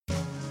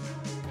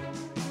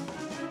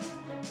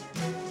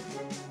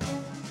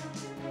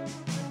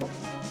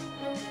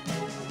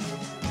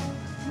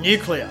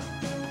Nuclear.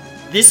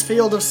 This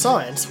field of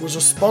science was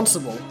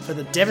responsible for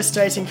the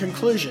devastating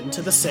conclusion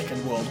to the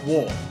Second World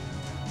War.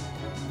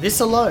 This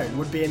alone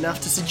would be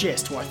enough to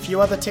suggest why few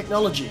other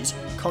technologies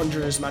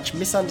conjure as much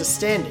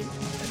misunderstanding and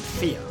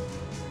fear.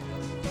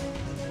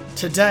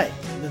 Today,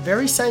 the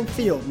very same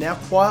field now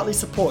quietly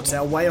supports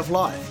our way of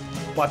life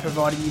by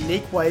providing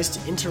unique ways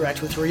to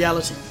interact with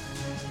reality.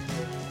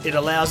 It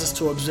allows us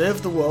to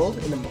observe the world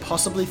in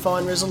impossibly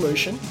fine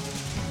resolution.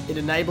 It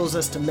enables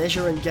us to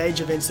measure and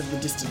gauge events of the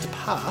distant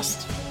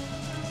past,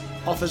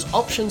 offers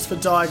options for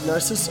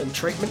diagnosis and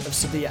treatment of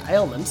severe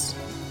ailments,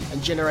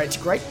 and generates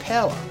great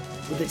power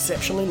with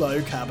exceptionally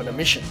low carbon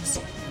emissions.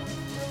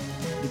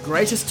 The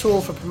greatest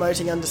tool for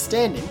promoting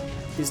understanding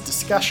is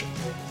discussion,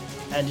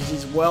 and it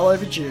is well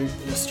overdue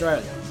in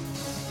Australia.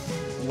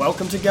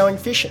 Welcome to Going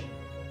Fishing,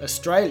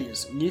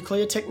 Australia's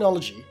nuclear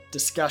technology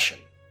discussion.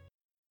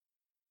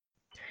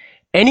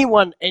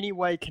 Anyone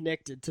anyway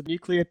connected to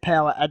nuclear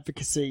power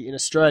advocacy in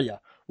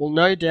Australia will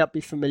no doubt be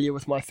familiar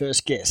with my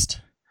first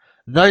guest.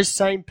 Those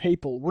same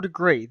people would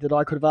agree that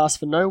I could have asked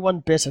for no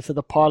one better for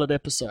the pilot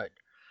episode.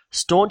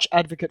 Staunch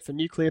advocate for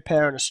nuclear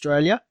power in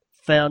Australia,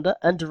 founder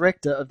and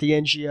director of the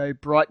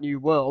NGO Bright New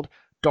World,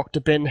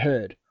 Dr. Ben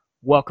Herd.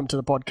 Welcome to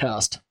the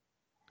podcast.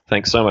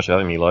 Thanks so much for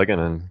having me, Logan,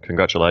 and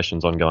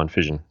congratulations on Going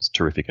Fishing. It's a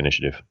terrific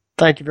initiative.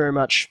 Thank you very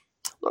much.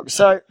 Look,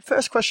 so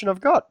first question I've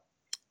got.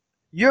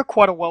 You're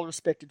quite a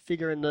well-respected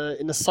figure in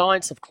the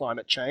science of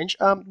climate change.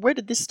 Where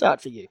did this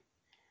start for you?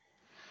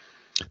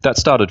 That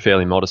started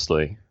fairly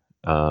modestly.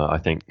 I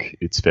think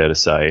it's fair to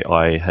say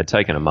I had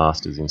taken a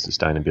master's in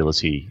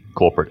sustainability,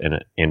 corporate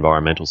and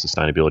environmental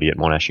sustainability at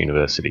Monash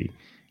University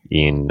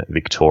in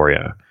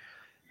Victoria.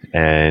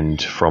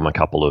 And from a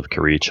couple of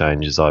career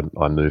changes, I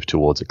moved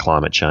towards a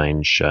climate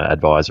change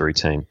advisory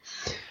team.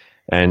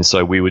 And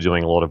so we were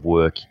doing a lot of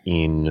work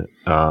in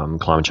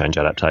climate change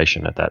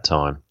adaptation at that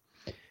time.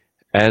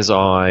 As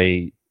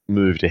I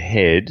moved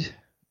ahead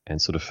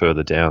and sort of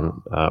further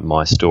down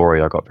my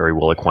story, I got very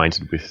well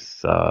acquainted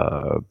with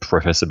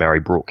Professor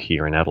Barry Brook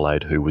here in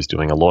Adelaide, who was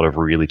doing a lot of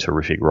really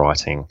terrific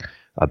writing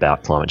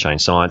about climate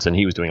change science, and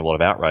he was doing a lot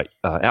of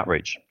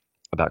outreach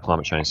about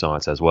climate change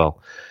science as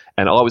well.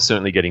 And I was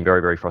certainly getting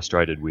very, very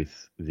frustrated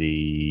with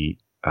the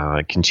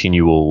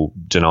continual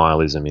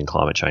denialism in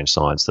climate change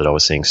science that I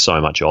was seeing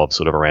so much of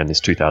sort of around this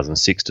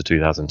 2006 to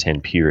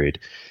 2010 period.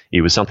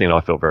 It was something that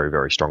I felt very,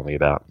 very strongly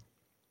about.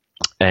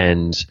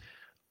 And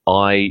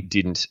I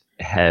didn't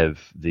have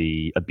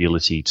the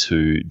ability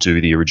to do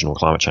the original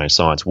climate change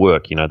science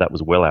work. You know, that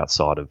was well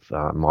outside of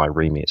my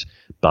remit.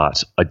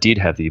 But I did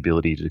have the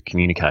ability to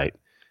communicate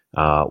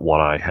what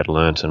I had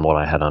learnt and what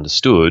I had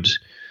understood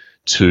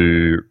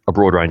to a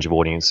broad range of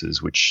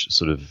audiences, which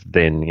sort of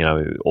then, you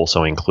know,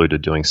 also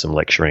included doing some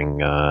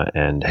lecturing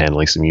and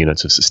handling some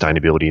units of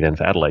sustainability then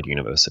for Adelaide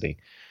University.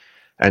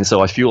 And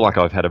so I feel like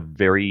I've had a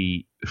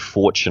very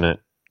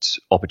fortunate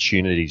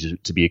opportunity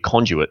to be a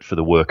conduit for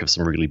the work of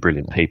some really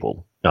brilliant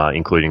people,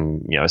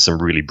 including, you know,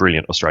 some really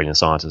brilliant Australian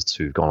scientists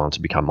who've gone on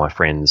to become my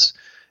friends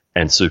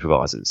and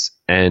supervisors.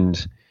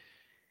 And,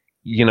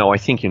 you know, I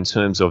think in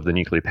terms of the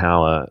nuclear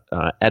power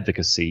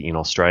advocacy in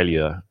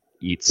Australia,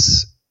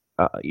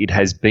 it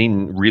has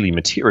been really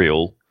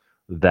material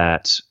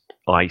that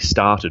I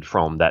started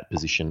from that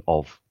position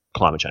of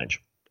climate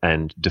change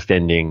and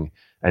defending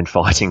and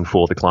fighting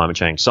for the climate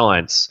change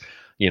science.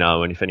 You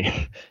know, and if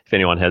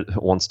anyone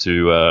wants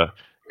to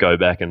go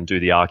back and do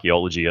the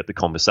archaeology at the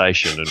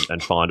conversation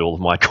and find all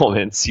of my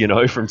comments, you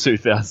know, from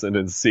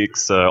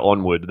 2006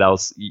 onward,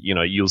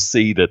 you'll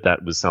see that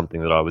was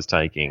something that I was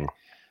taking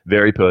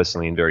very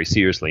personally and very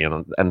seriously,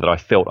 and that I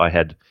felt I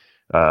had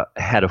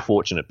a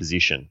fortunate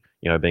position,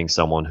 you know, being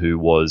someone who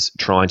was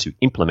trying to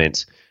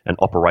implement and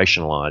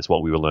operationalise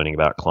what we were learning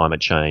about climate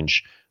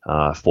change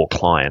for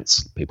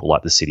clients, people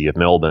like the City of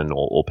Melbourne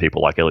or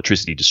people like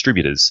electricity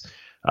distributors.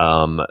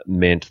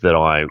 Meant that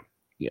I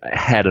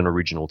had an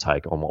original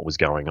take on what was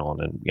going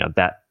on. And, you know,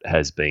 that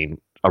has been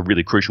a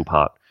really crucial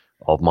part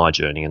of my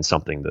journey and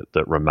something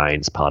that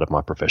remains part of my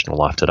professional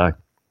life today.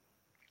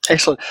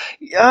 Excellent.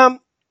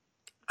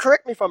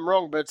 Correct me if I'm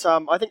wrong, but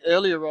I think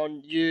earlier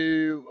on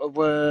you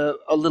were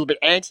a little bit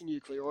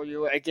anti-nuclear, or you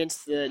were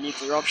against the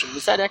nuclear option.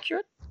 Was that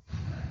accurate?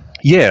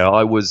 Yeah,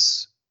 I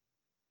was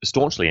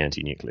staunchly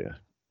anti-nuclear.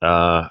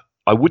 I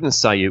wouldn't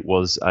say it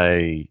was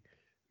a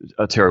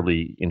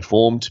terribly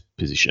informed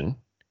position.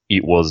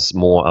 It was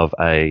more of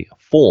a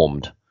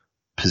formed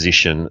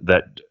position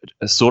that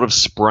sort of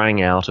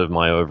sprang out of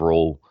my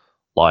overall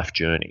life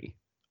journey.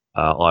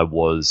 I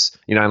was,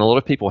 you know, and a lot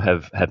of people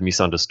have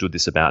misunderstood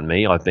this about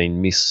me. I've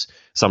been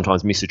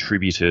sometimes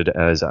misattributed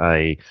as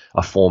a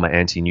former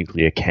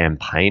anti-nuclear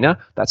campaigner.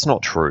 That's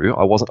not true.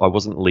 I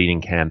wasn't leading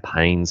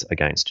campaigns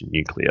against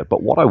nuclear,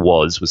 but what I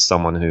was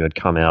someone who had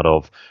come out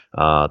of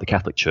the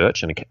Catholic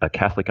Church and a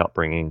Catholic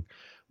upbringing,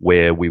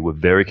 where we were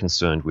very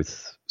concerned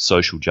with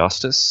social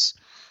justice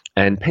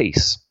and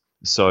peace.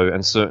 So,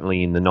 and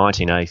certainly in the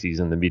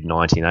 1980s and the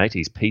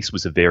mid-1980s, peace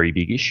was a very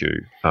big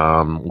issue.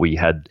 We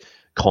had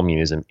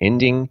communism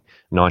ending.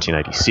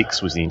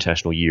 1986 was the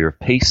International Year of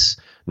Peace.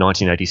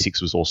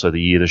 1986 was also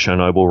the year the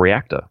Chernobyl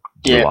reactor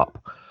blew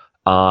up.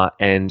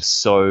 And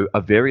so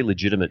a very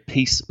legitimate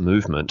peace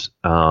movement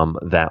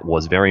that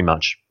was very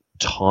much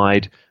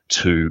tied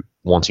to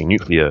wanting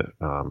nuclear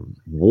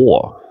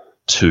war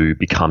to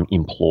become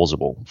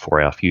implausible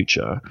for our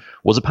future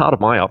was a part of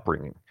my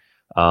upbringing.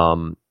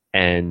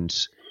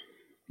 And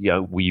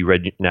we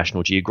read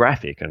National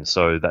Geographic, and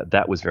so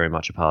that was very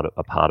much a part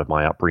of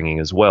my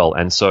upbringing as well.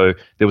 And so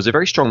there was a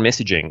very strong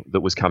messaging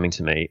that was coming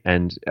to me.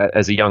 And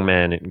as a young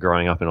man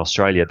growing up in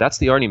Australia, that's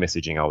the only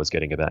messaging I was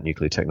getting about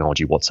nuclear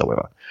technology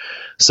whatsoever.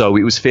 So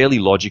it was fairly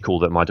logical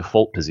that my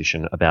default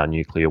position about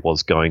nuclear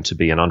was going to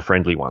be an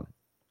unfriendly one.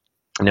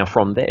 Now,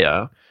 from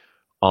there,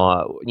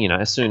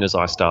 as soon as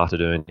I started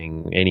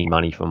earning any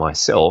money for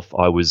myself,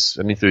 I was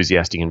an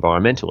enthusiastic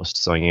environmentalist.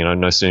 So,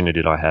 no sooner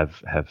did I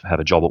have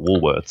a job at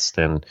Woolworths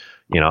than,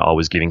 I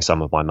was giving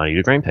some of my money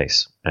to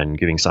Greenpeace and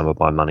giving some of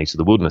my money to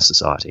the Wilderness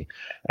Society.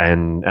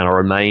 And I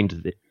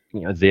remained,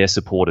 their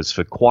supporters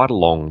for quite a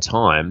long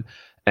time.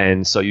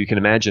 And so you can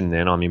imagine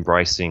then I'm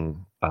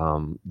embracing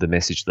the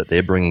message that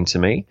they're bringing to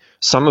me,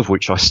 some of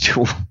which I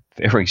still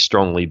very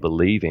strongly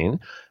believe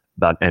in.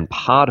 And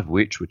part of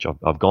which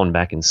I've gone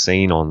back and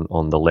seen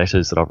on the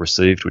letters that I've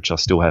received, which I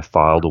still have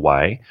filed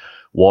away,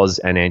 was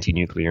an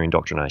anti-nuclear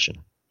indoctrination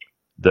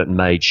that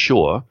made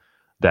sure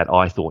that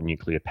I thought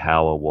nuclear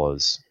power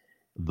was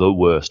the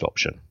worst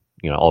option.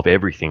 Of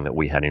everything that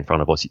we had in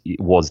front of us, it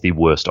was the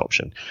worst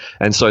option.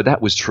 And so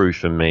that was true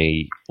for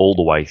me all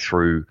the way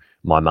through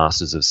my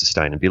Masters of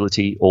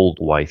Sustainability, all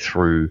the way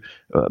through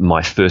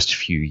my first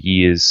few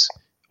years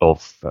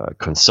of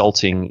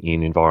consulting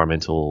in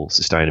environmental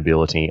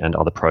sustainability and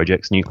other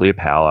projects. Nuclear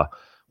power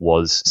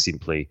was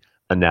simply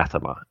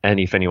anathema. And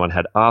if anyone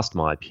had asked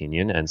my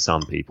opinion, and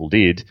some people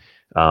did,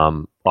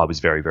 I was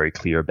very, very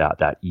clear about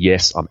that.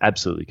 Yes, I'm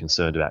absolutely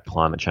concerned about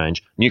climate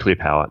change. Nuclear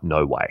power,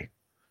 no way.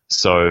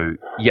 So,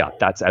 yeah,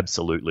 that's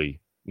absolutely,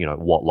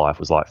 what life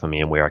was like for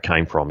me and where I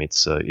came from.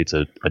 It's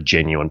a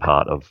genuine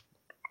part of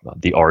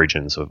the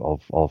origins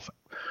of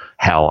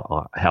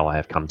how I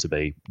have come to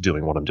be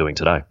doing what I'm doing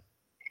today.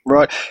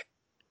 Right.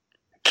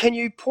 Can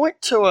you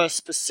point to a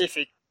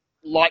specific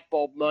light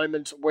bulb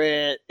moment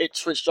where it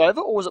switched over,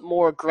 or was it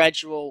more a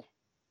gradual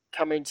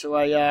coming to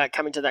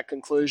that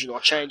conclusion or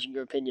changing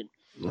your opinion?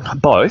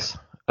 Both.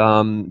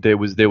 There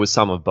was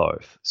some of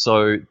both.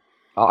 So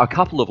a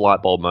couple of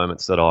light bulb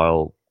moments that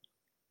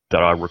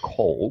I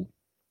recall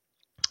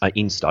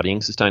in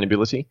studying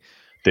sustainability.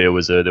 There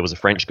was a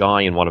French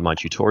guy in one of my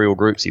tutorial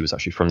groups. He was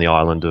actually from the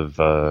island of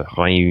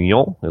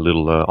Réunion, a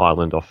little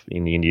island off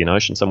in the Indian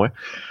Ocean somewhere.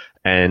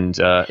 And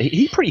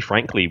he pretty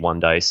frankly one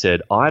day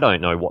said, I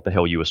don't know what the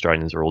hell you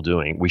Australians are all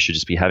doing. We should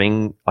just be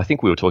having, I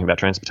think we were talking about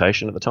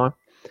transportation at the time.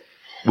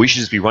 We should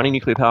just be running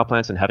nuclear power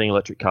plants and having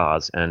electric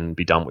cars and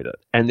be done with it.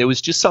 And there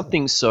was just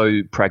something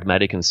so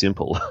pragmatic and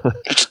simple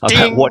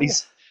about what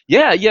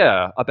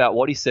about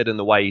what he said and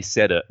the way he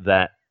said it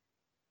that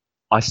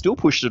I still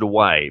pushed it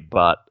away,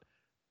 but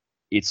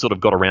it sort of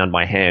got around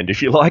my hand,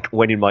 if you like,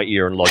 went in my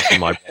ear and lodged in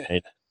my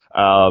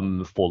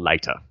brain for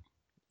later.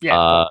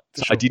 Yeah,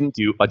 so sure.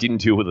 I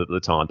didn't deal with it at the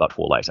time, but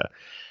for later.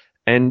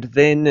 And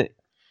then,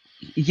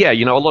 a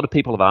lot of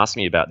people have asked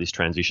me about this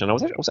transition. I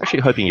was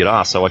actually hoping you'd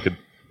ask so I could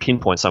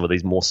pinpoint some of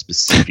these more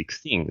specific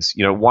things.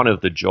 One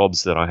of the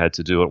jobs that I had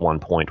to do at one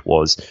point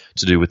was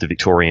to do with the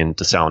Victorian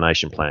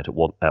desalination plant at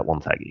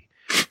Wonthaggi.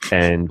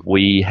 And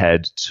we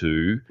had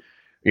to,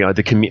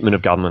 the commitment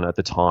of government at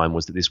the time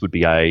was that this would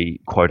be a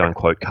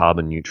quote-unquote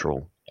carbon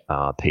neutral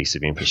piece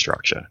of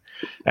infrastructure.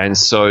 And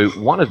so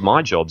one of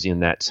my jobs in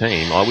that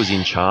team, I was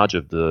in charge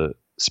of the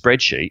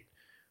spreadsheet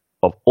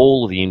of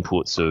all of the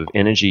inputs of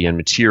energy and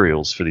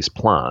materials for this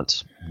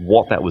plant,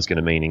 what that was going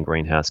to mean in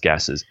greenhouse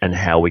gases, and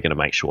how we're going to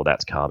make sure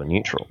that's carbon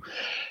neutral.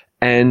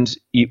 And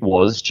it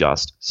was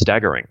just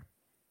staggering.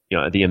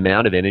 The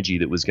amount of energy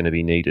that was going to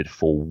be needed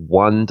for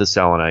one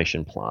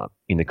desalination plant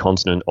in the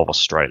continent of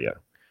Australia.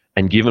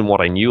 And given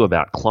what I knew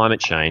about climate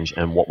change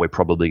and what we're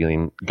probably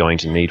going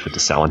to need for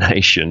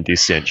desalination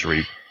this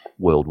century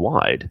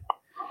worldwide,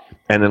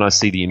 and then I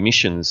see the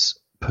emissions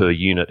per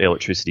unit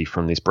electricity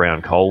from this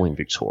brown coal in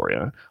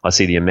Victoria, I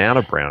see the amount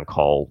of brown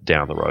coal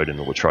down the road in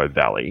the Latrobe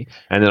Valley,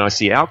 and then I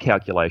see our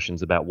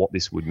calculations about what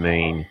this would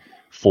mean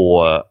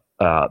for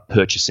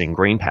purchasing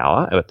green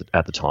power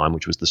at the time,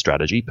 which was the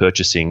strategy,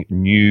 purchasing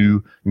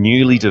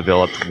newly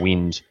developed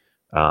wind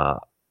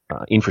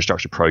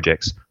infrastructure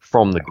projects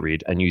from the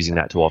grid and using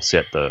that to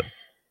offset the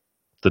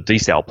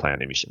desal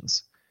plant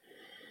emissions.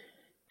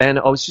 And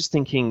I was just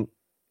thinking,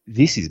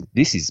 this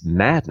is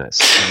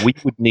madness. We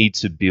would need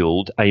to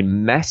build a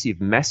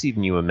massive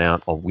new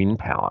amount of wind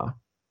power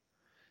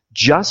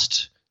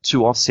just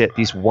to offset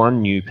this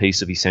one new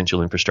piece of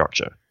essential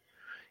infrastructure.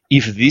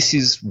 If this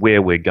is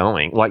where we're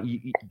going,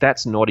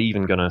 that's not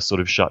even going to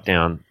sort of shut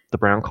down the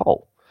brown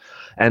coal.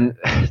 And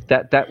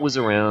that was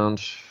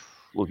around,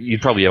 well,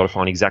 you'd probably be able to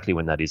find exactly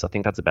when that is. I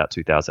think that's about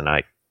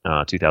 2008,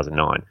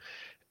 2009.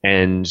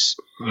 And,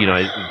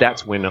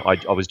 that's when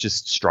I was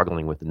just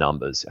struggling with the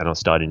numbers, and I was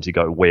starting to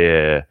go,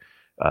 where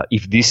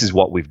if this is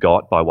what we've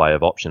got by way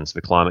of options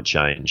for climate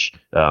change,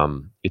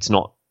 it's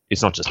not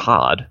just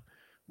hard,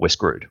 we're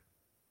screwed,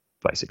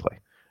 basically.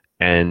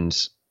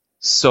 And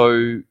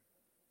so,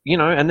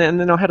 and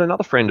then I had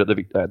another friend at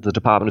the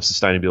Department of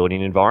Sustainability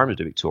and Environment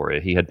of Victoria.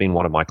 He had been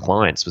one of my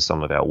clients for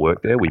some of our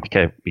work there. We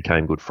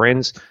became good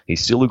friends.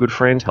 He's still a good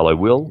friend. Hello,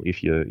 Will,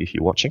 if you're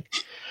watching.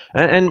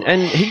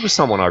 And he was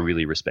someone I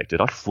really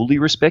respected. I fully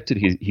respected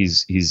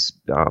his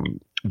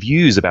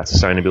views about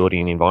sustainability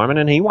and the environment.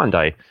 And he one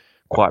day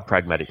quite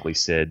pragmatically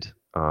said,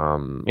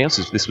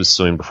 this was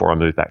soon before I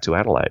moved back to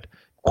Adelaide,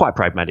 quite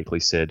pragmatically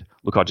said,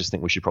 look, I just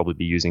think we should probably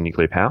be using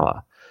nuclear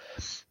power.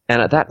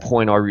 And at that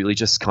point, I really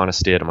just kind of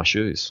stared at my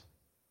shoes.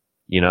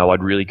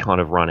 I'd really kind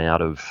of run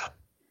out of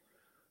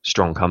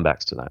strong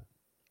comebacks to that.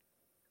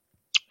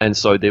 And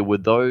so there were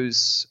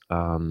those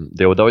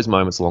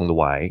moments along the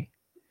way.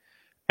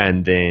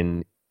 And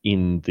then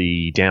in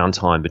the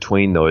downtime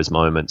between those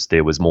moments,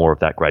 there was more of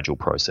that gradual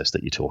process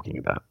that you're talking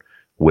about,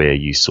 where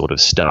you sort of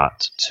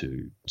start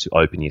to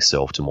open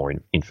yourself to more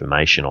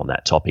information on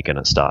that topic, and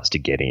it starts to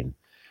get in.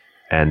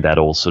 And that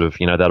all sort of,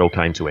 that all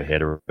came to a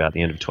head about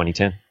the end of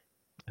 2010.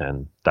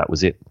 And that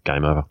was it.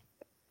 Game over.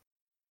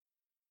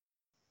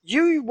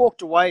 You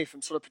walked away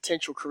from sort of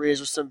potential careers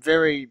with some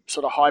very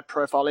sort of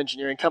high-profile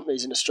engineering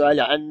companies in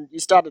Australia, and you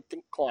started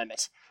Think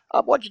Climate.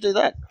 Why'd you do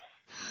that?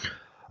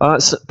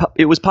 So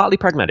it was partly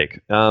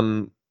pragmatic.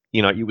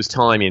 It was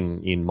time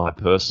in my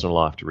personal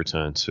life to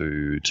return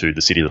to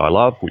the city that I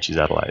love, which is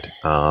Adelaide.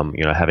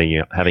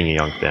 Having a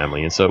young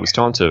family, and so it was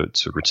time to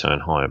return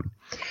home.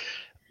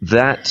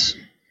 That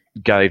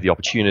gave the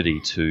opportunity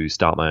to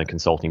start my own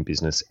consulting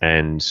business,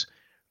 and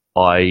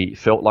I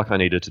felt like I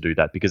needed to do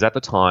that because at the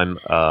time,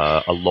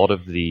 a lot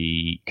of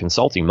the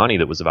consulting money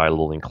that was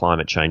available in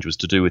climate change was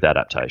to do with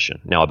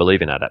adaptation. Now, I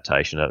believe in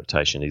adaptation.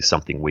 Adaptation is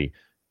something we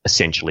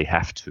essentially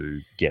have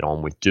to get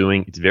on with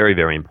doing. It's very,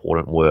 very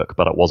important work,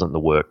 but it wasn't the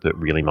work that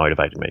really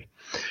motivated me.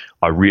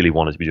 I really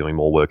wanted to be doing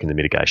more work in the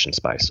mitigation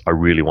space. I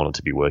really wanted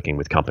to be working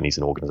with companies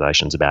and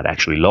organizations about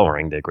actually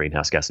lowering their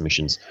greenhouse gas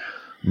emissions,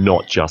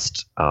 not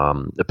just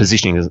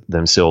positioning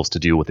themselves to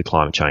deal with the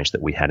climate change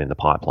that we had in the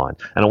pipeline.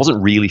 And I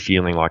wasn't really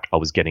feeling like I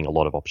was getting a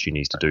lot of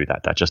opportunities to do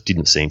that. That just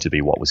didn't seem to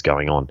be what was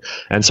going on.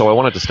 And so I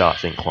wanted to start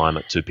Think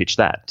Climate to pitch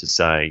that, to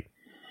say,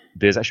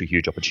 there's actually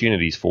huge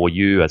opportunities for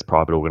you as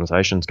private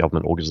organizations,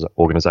 government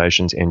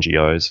organizations,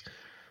 NGOs,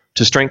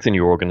 to strengthen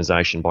your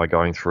organization by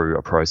going through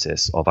a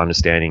process of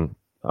understanding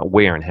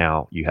where and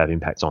how you have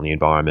impacts on the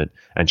environment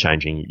and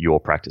changing your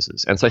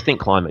practices. And so Think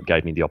Climate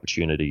gave me the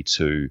opportunity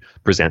to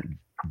present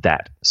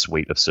that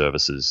suite of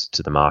services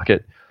to the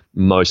market,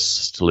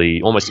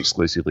 almost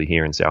exclusively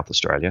here in South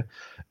Australia.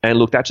 And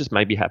look, that just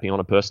made me happy on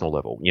a personal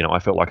level. I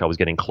felt like I was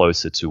getting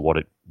closer to what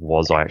it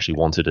was I actually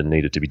wanted and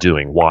needed to be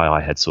doing, why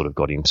I had sort of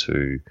got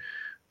into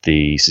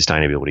the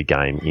sustainability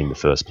game in the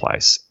first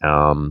place.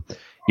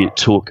 It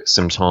took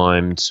some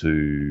time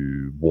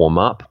to warm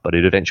up, but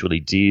it eventually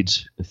did.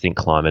 Think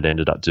Climate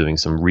ended up doing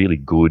some really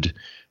good,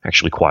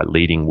 actually quite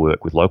leading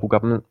work with local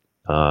government.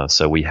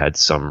 So we had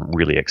some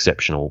really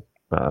exceptional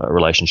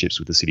relationships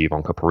with the city of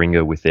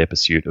Onkaparinga with their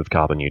pursuit of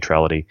carbon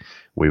neutrality.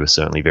 We were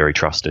certainly very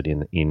trusted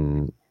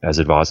in as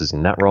advisors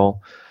in that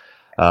role.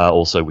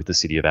 Also with the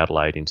city of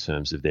Adelaide in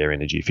terms of their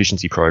energy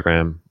efficiency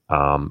program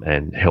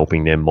and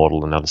helping them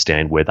model and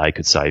understand where they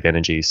could save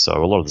energy. So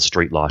a lot of the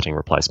street lighting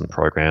replacement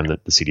program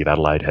that the city of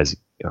Adelaide has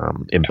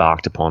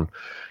embarked upon,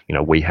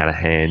 we had a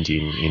hand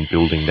in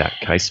building that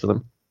case for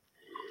them.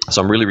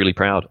 So I'm really, really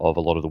proud of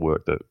a lot of the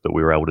work that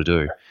we were able to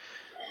do.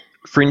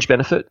 Fringe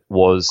benefit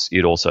was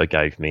it also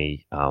gave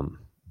me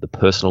the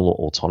personal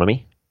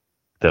autonomy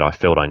that I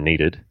felt I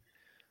needed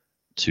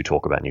to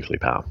talk about nuclear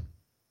power,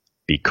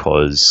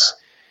 because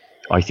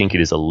I think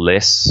it is a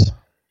less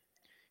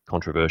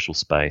controversial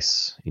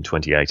space in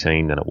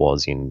 2018 than it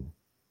was in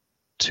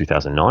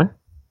 2009.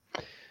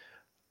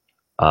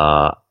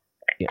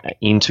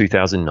 In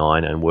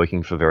 2009, and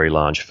working for very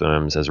large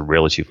firms as a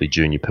relatively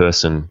junior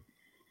person,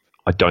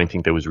 I don't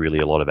think there was really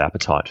a lot of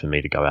appetite for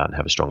me to go out and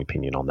have a strong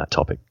opinion on that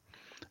topic.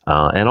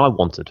 And I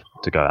wanted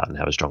to go out and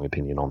have a strong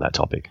opinion on that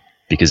topic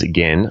because,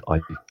 again,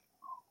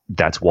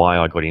 that's why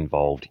I got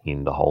involved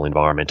in the whole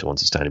environmental and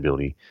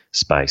sustainability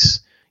space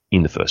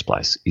in the first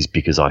place, is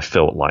because I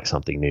felt like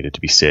something needed to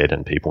be said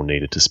and people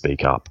needed to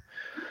speak up.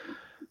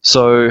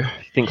 So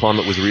I think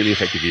Climate was a really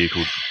effective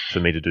vehicle for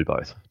me to do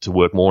both, to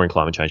work more in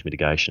climate change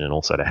mitigation and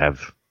also to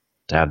have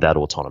that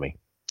autonomy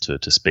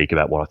to speak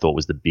about what I thought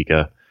was the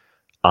bigger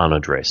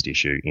unaddressed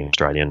issue in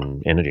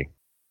Australian energy.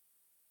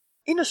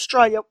 In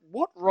Australia,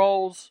 what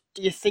roles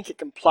do you think it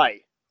can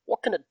play?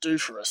 What can it do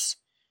for us?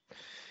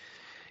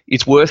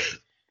 It's worth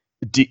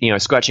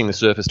scratching the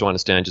surface to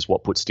understand just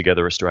what puts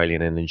together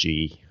Australian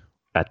energy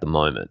at the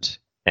moment.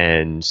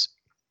 And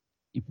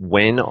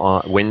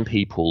when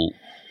people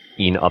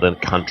in other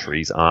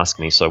countries ask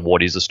me, so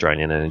what is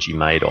Australian energy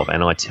made of?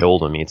 And I tell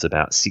them it's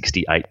about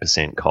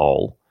 68%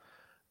 coal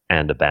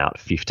and about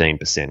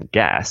 15%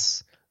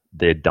 gas,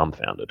 they're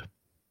dumbfounded.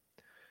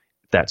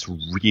 That's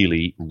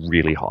really,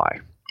 really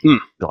high.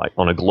 Like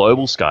on a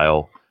global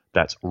scale,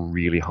 that's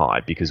really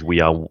high because we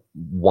are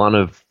one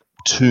of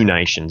two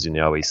nations in the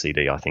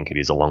OECD, I think it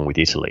is, along with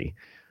Italy,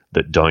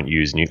 that don't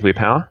use nuclear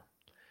power,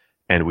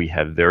 and we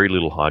have very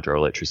little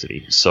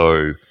hydroelectricity.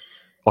 So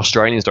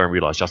Australians don't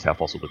realise just how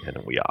fossil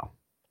dependent we are.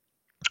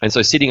 And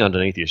so sitting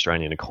underneath the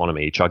Australian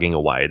economy, chugging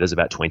away, there's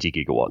about 20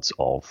 gigawatts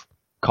of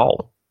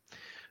coal.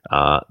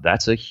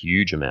 That's a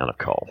huge amount of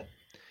coal.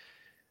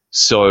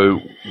 So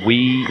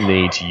we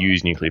need to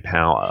use nuclear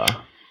power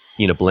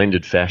in a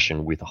blended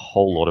fashion with a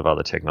whole lot of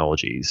other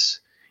technologies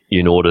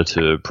in order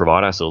to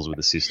provide ourselves with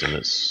a system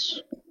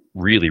that's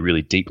really,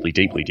 really deeply,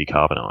 deeply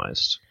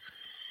decarbonised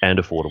and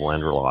affordable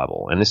and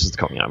reliable. And this is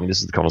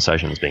the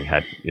conversation that's being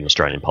had in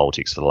Australian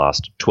politics for the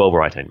last 12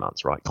 or 18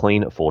 months, right?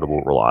 Clean,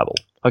 affordable, reliable.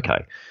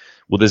 Okay.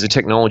 Well, there's a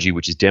technology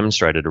which is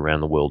demonstrated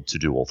around the world to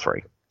do all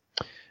three.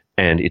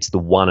 And it's the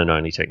one and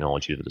only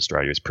technology that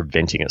Australia is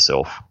preventing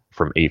itself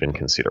from even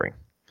considering.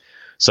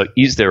 So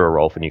is there a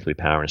role for nuclear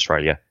power in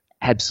Australia?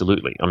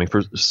 Absolutely. I mean,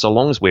 for so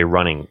long as we're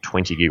running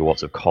 20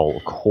 gigawatts of coal,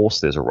 of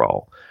course there's a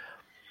role.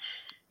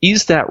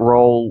 Is that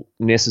role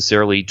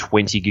necessarily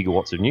 20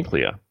 gigawatts of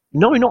nuclear?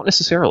 No, not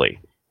necessarily.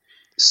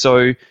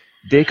 So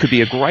there could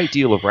be a great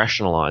deal of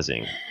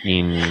rationalising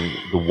in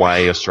the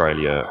way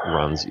Australia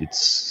runs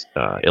its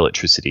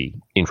electricity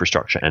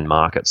infrastructure and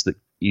markets that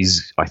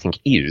I think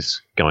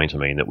is going to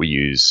mean that we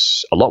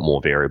use a lot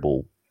more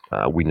variable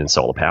wind and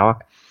solar power.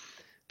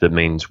 That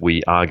means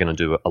we are going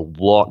to do a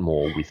lot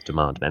more with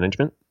demand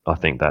management. I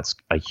think that's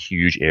a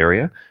huge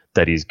area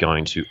that is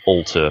going to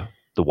alter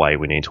the way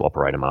we need to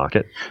operate a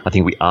market. I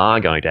think we are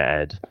going to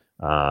add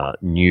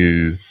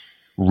new,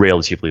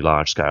 relatively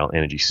large-scale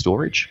energy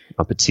storage.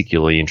 I'm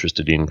particularly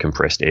interested in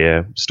compressed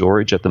air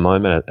storage at the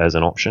moment as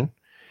an option.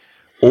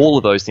 All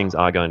of those things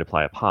are going to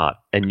play a part,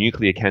 and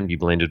nuclear can be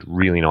blended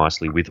really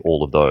nicely with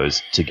all of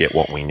those to get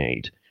what we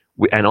need.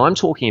 And I'm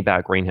talking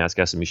about greenhouse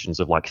gas emissions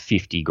of like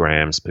 50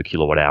 grams per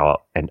kilowatt hour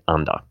and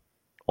under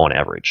on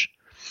average.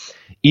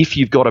 If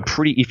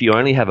you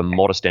only have a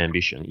modest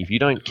ambition, if you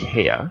don't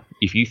care,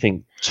 if you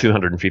think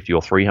 250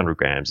 or 300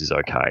 grams is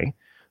okay,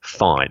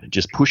 fine.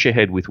 Just push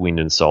ahead with wind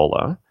and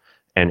solar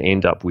and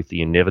end up with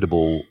the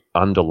inevitable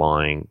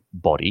underlying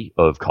body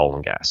of coal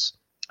and gas.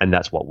 And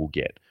that's what we'll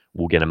get.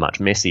 We'll get a much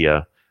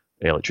messier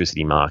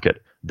electricity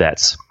market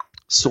that's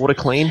sort of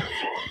clean,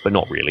 but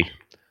not really.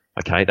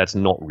 Okay, that's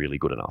not really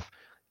good enough.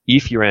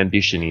 If your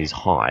ambition is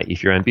high,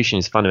 if your ambition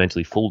is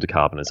fundamentally full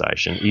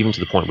decarbonisation, even to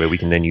the point where we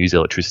can then use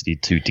electricity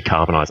to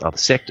decarbonise other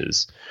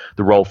sectors,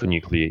 the role for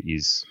nuclear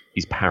is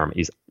paramount.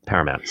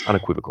 It's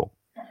unequivocal.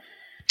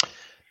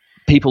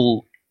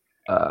 People,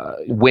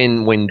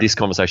 when this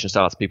conversation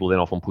starts, people then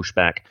often push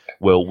back,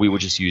 well, we will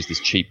just use this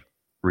cheap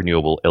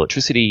renewable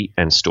electricity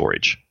and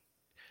storage.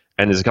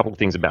 And there's a couple of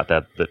things about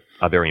that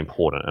are very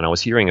important. And I was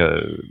hearing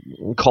a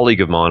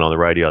colleague of mine on the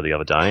radio the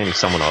other day, and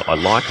someone I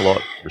like a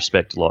lot,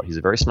 respect a lot. He's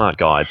a very smart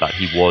guy, but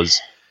he was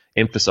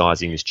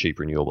emphasizing this cheap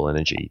renewable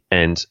energy.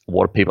 And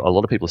what a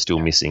lot of people are still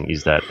missing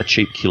is that a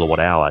cheap kilowatt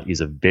hour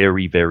is a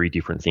very, very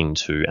different thing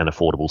to an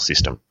affordable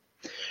system.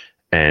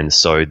 And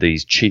so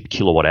these cheap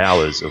kilowatt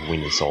hours of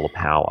wind and solar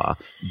power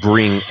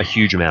bring a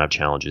huge amount of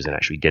challenges in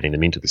actually getting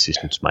them into the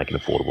system to make an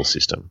affordable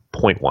system.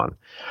 Point one.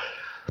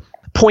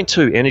 Point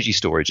two, energy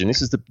storage, and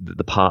this is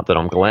the part that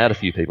I'm glad a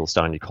few people are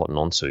starting to cotton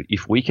onto.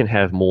 If we can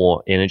have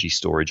more energy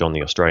storage on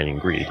the Australian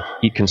grid,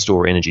 it can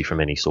store energy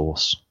from any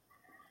source.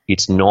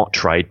 It's not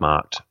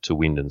trademarked to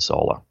wind and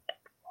solar.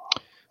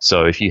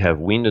 So if you have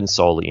wind and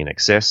solar in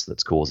excess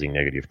that's causing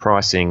negative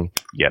pricing,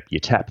 yep, you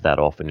tap that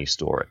off and you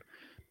store it.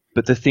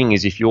 But the thing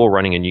is, if you're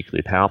running a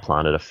nuclear power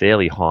plant at a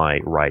fairly high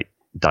rate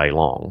day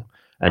long,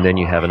 and then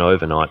you have an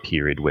overnight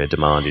period where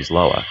demand is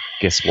lower,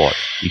 guess what?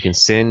 You can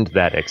send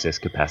that excess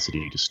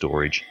capacity to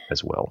storage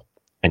as well.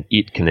 And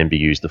it can then be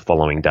used the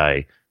following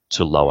day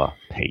to lower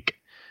peak.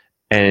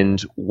 And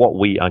what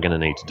we are going to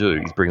need to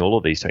do is bring all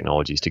of these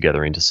technologies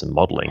together into some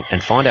modelling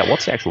and find out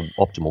what's the actual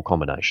optimal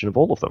combination of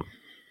all of them.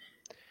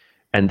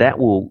 And that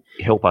will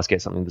help us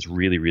get something that's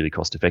really, really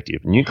cost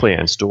effective. Nuclear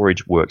and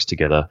storage works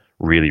together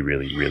really,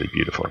 really, really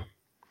beautifully.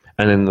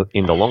 And then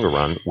in the longer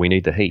run, we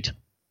need the heat.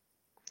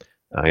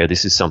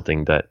 This is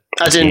something that...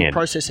 As in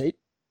process heat?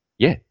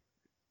 Yeah.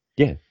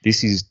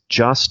 This is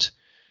just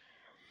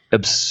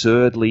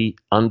absurdly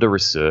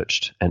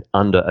under-researched and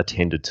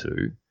under-attended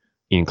to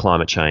in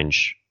climate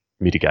change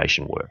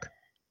mitigation work.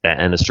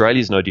 And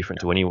Australia is no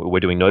different to anyone. We're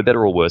doing no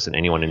better or worse than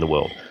anyone in the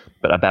world.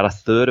 But about a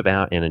third of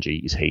our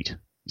energy is heat,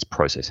 is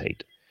process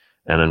heat.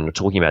 And I'm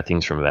talking about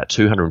things from about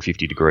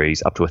 250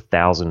 degrees up to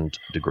 1,000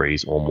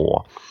 degrees or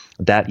more.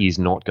 That is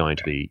not going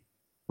to be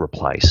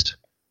replaced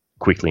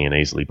quickly and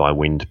easily by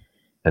wind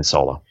and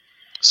solar.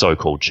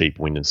 So-called cheap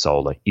wind and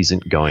solar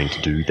isn't going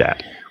to do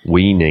that.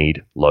 We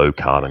need low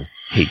carbon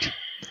heat,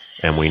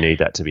 and we need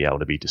that to be able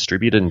to be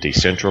distributed and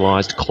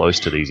decentralized close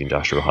to these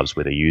industrial hubs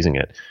where they're using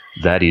it.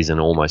 That is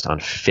an almost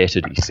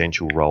unfettered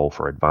essential role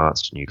for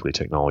advanced nuclear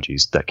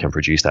technologies that can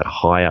produce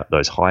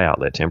those high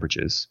outlet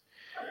temperatures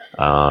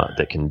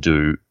that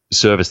can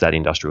service that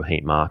industrial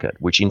heat market,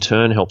 which in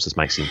turn helps us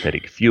make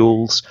synthetic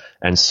fuels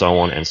and so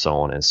on and so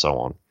on and so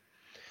on.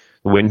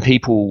 When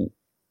people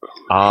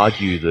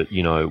argue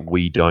that,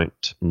 we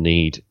don't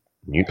need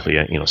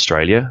nuclear in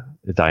Australia.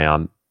 They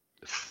are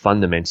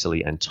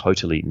fundamentally and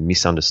totally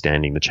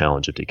misunderstanding the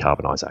challenge of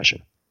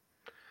decarbonisation.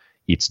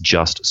 It's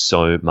just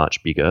so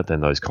much bigger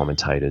than those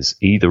commentators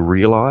either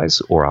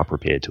realise or are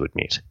prepared to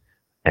admit.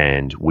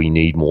 And we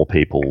need more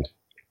people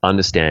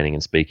understanding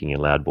and speaking in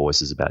loud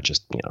voices about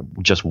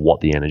just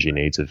what the energy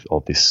needs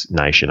of this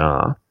nation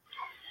are,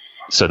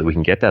 so that we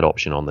can get that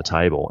option on the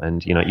table.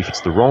 And, if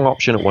it's the wrong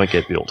option, it won't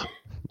get built.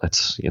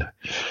 That's,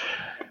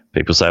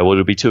 people say, well,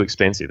 it'll be too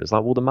expensive. It's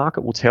like, well, the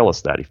market will tell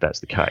us that if that's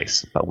the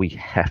case, but we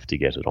have to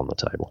get it on the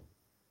table.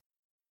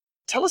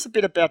 Tell us a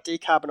bit about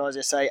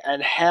Decarbonise SA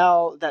and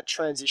how that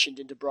transitioned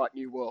into Bright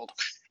New World.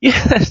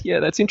 Yeah,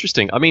 that's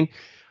interesting. I mean,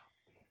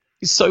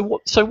 so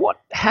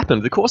what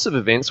happened? The course of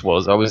events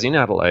was I was in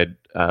Adelaide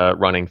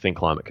running Think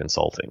Climate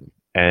Consulting,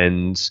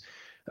 and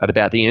at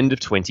about the end of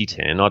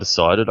 2010, I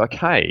decided,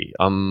 okay,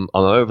 I'm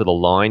over the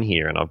line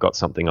here, and I've got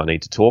something I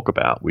need to talk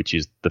about, which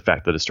is the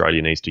fact that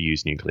Australia needs to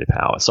use nuclear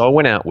power. So I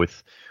went out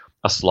with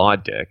a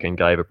slide deck and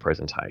gave a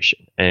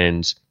presentation,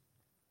 and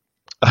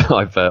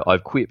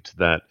I've quipped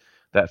that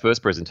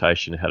first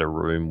presentation had a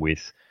room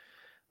with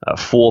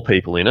 4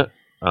 people in it.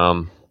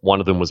 One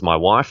of them was my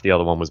wife, the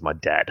other one was my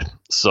dad.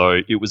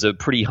 So it was a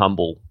pretty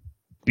humble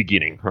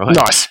beginning, right?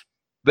 Nice.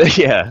 But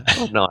yeah,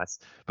 nice.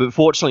 But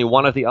fortunately,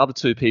 one of the other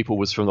 2 people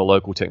was from the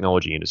local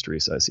Technology Industry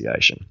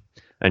Association,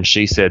 and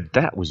she said,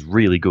 "That was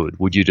really good.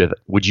 Would you do that?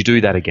 Would you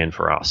do that again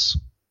for us?"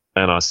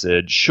 And I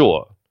said,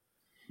 "Sure."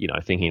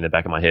 Thinking in the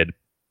back of my head,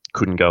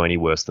 couldn't go any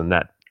worse than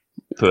that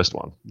first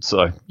one.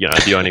 So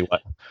the only way,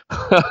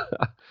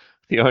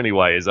 the only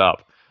way is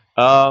up.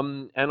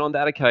 And on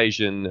that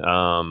occasion,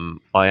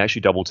 I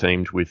actually double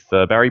teamed with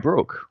Barry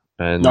Brook.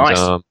 And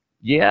nice.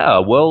 Yeah,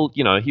 well,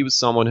 he was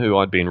someone who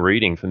I'd been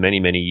reading for many,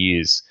 many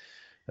years.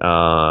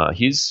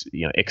 His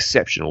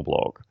exceptional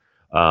blog,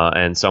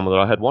 and someone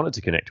that I had wanted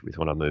to connect with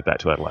when I moved back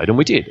to Adelaide, and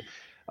we did.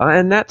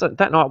 And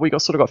that night we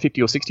got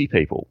 50 or 60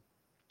 people,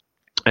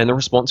 and the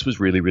response was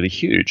really, really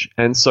huge.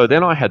 And so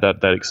then I had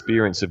that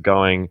experience of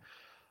going,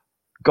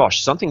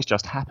 gosh, something's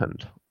just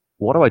happened.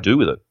 What do I do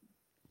with it?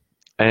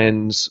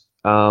 And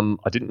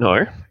I didn't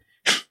know.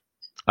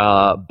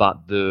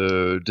 But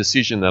the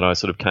decision that I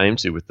sort of came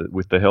to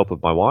with the help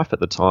of my wife at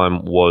the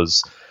time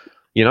was,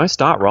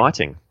 start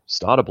writing,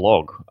 start a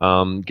blog,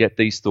 get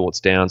these thoughts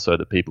down so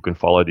that people can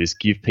follow this,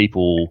 give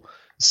people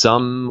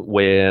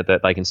somewhere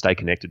that they can stay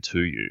connected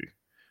to you,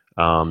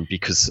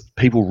 because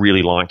people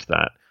really liked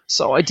that.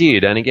 So I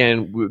did. And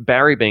again,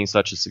 Barry being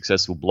such a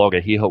successful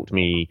blogger, he helped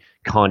me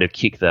kind of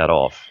kick that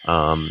off.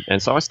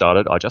 And so I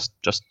just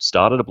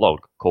started a blog,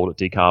 called it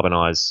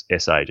Decarbonise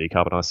SA,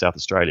 Decarbonise South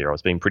Australia. I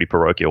was being pretty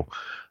parochial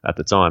at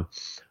the time.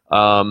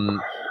 And,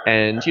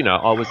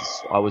 I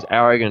was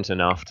arrogant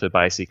enough to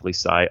basically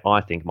say, I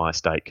think my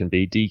state can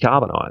be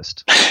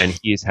decarbonised, and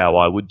here's how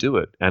I would do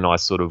it. And I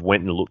sort of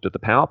went and looked at the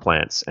power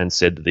plants and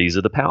said, these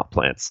are the power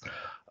plants.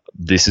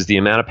 This is the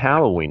amount of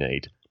power we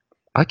need.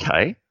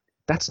 Okay.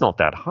 That's not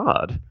that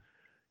hard.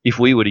 If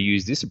we were to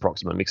use this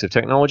approximate mix of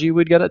technology,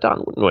 we'd get it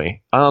done, wouldn't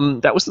we?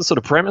 That was the sort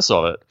of premise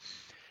of it.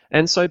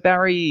 And so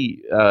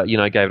Barry,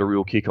 gave it a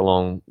real kick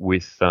along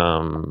with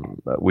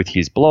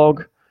his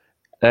blog.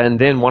 And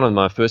then one of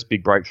my first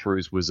big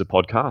breakthroughs was a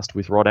podcast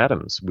with Rod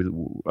Adams with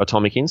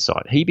Atomic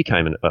Insight. He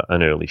became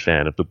an early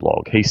fan of the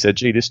blog. He said,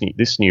 "Gee,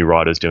 this new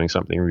writer's doing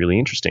something really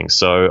interesting."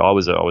 So I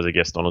was a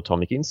guest on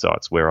Atomic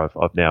Insights, where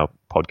I've now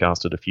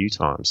podcasted a few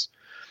times.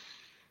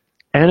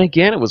 And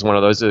again, it was one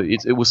of those,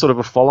 it was sort of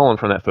a follow-on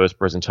from that first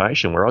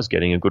presentation where I was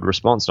getting a good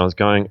response, and I was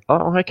going,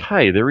 oh,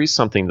 okay, there is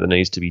something that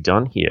needs to be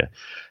done here.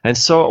 And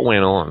so it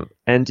went on.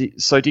 And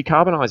so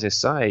Decarbonise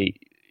SA,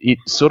 it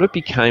sort of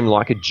became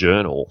like a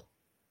journal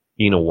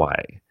in a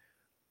way,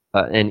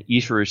 an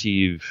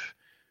iterative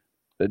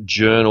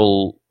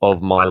journal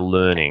of my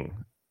learning,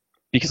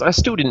 because I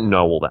still didn't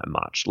know all that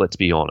much, let's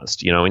be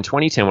honest. In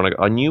 2010, when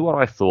I knew what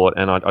I thought,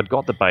 and I'd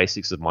got the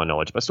basics of my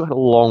knowledge, but I still had a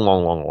long,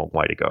 long, long, long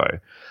way to go.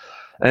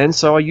 And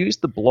so I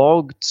used the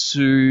blog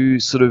to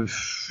sort of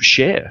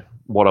share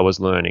what I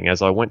was learning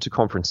as I went to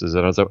conferences,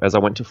 and as I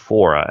went to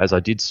fora, as I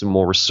did some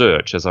more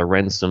research, as I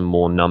ran some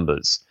more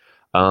numbers.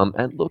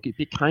 And look, it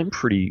became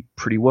pretty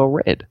well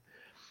read.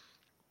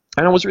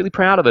 And I was really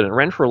proud of it. It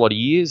ran for a lot of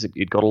years.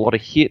 It got a lot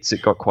of hits.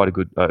 It got quite a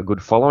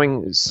good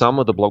following. Some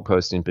of the blog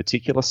posts in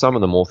particular, some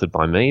of them authored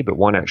by me, but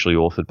one actually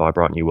authored by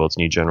Bright New World's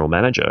new general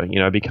manager,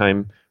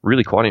 became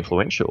really quite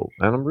influential.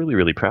 And I'm really,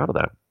 really proud of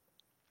that.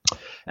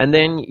 And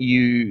then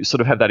you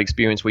sort of have that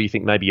experience where you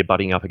think maybe you're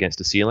butting up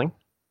against a ceiling.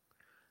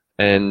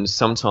 And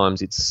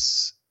sometimes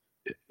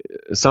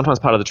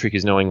part of the trick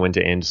is knowing when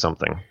to end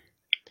something.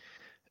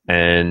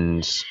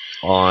 And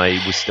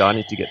I was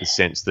starting to get the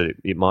sense that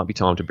it might be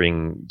time to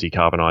bring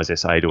Decarbonise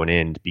SA to an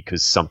end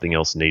because something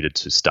else needed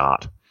to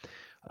start.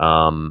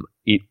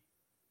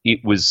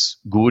 It was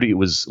good, it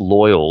was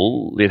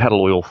loyal, it had a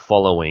loyal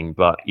following,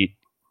 but it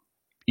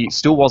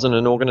still wasn't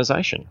an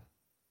organisation.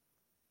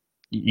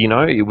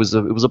 It was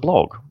a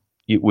blog.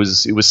 It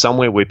was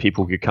somewhere where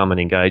people could come and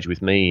engage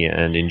with me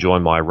and enjoy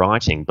my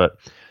writing, but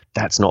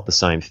that's not the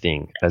same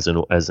thing as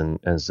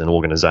an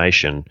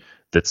organization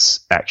that's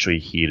actually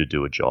here to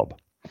do a job.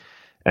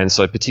 And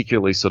so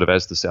particularly sort of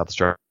as the South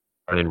Australian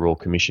Royal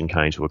Commission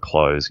came to a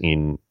close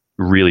in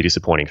really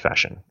disappointing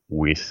fashion,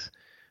 with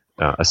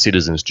a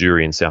citizens'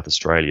 jury in South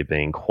Australia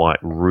being quite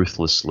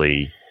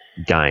ruthlessly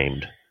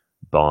gamed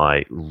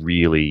by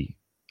really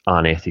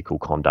unethical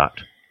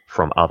conduct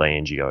from other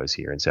NGOs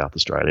here in South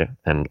Australia.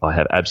 And I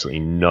have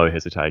absolutely no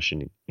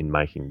hesitation in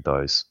making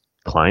those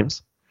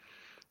claims.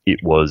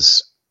 It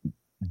was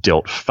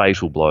dealt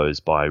fatal blows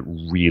by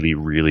really,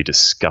 really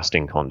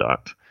disgusting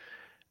conduct.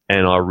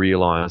 And I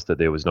realised that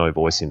there was no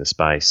voice in the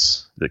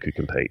space that could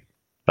compete,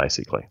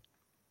 basically.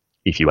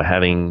 If you were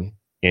having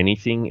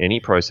any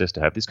process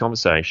to have this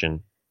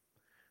conversation,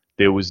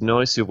 there was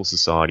no civil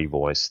society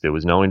voice, there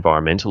was no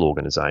environmental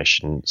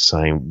organisation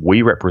saying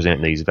we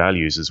represent these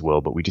values as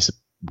well, but we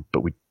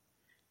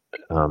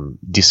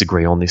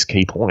disagree on this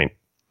key point.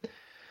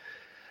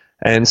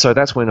 And so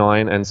that's when I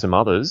and some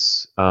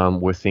others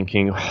were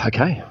thinking,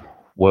 okay,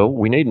 well,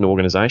 we need an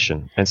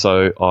organisation. And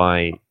so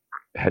I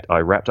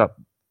wrapped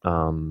up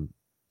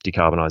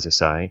Decarbonise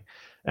SA,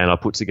 and I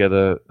put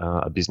together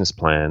a business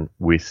plan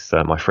with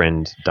my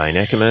friend Dane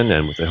Eckermann,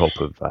 and with the help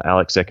of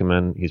Alex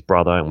Eckermann, his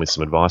brother, and with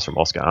some advice from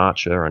Oscar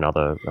Archer,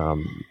 another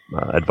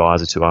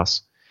advisor to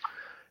us.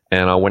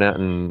 And I went out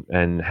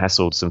and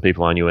hassled some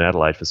people I knew in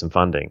Adelaide for some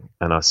funding.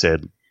 And I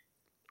said,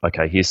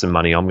 okay, here's some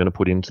money I'm going to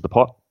put into the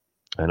pot.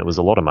 And it was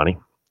a lot of money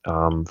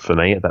for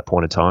me at that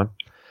point in time.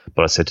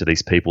 But I said to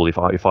these people,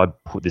 if I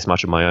put this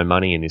much of my own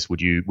money in this,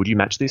 would you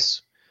match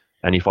this?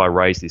 And if I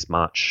raise this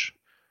much,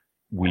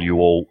 will you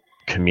all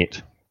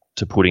commit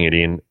to putting it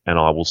in, and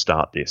I will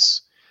start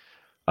this?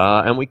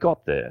 And we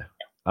got there,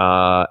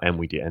 and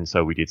we did, and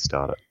so we did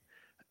start it.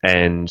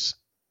 And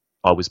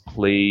I was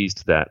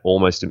pleased that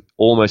almost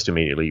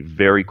immediately,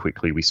 very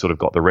quickly, we sort of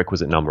got the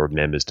requisite number of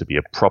members to be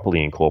a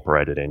properly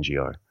incorporated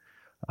NGO.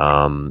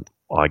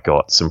 I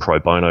got some pro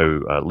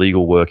bono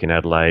legal work in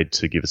Adelaide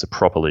to give us a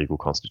proper legal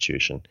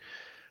constitution.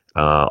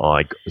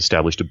 I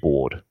established a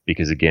board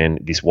because, again,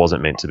 this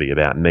wasn't meant to be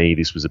about me.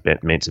 This was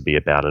meant to be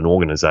about an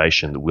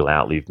organisation that will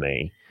outlive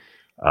me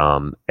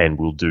and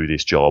will do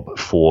this job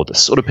for the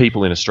sort of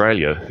people in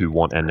Australia who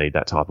want and need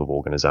that type of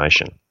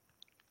organisation.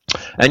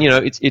 And,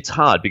 it's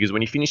hard because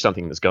when you finish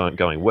something that's going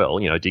well,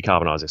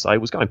 Decarbonise SA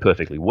was going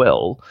perfectly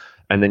well,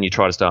 and then you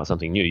try to start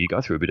something new, you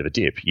go through a bit of a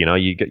dip.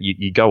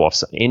 You go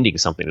off ending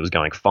something that was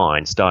going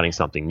fine, starting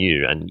something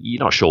new, and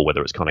you're not sure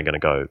whether it's kind of going to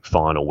go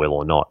fine or well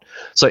or not.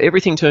 So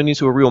everything turned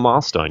into a real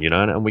milestone,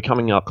 and we're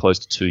coming up close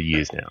to 2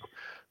 years now.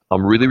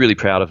 I'm really, really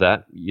proud of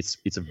that.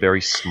 It's a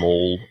very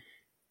small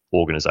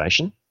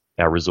organisation.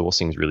 Our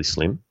resourcing is really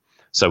slim,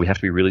 so we have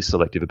to be really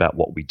selective about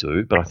what we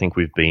do, but I think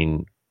we've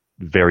been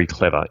very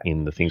clever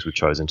in the things we've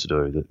chosen to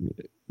do,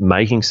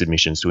 making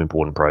submissions to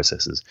important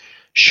processes,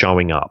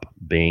 showing up,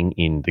 being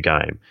in the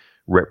game,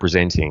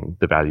 representing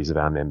the values of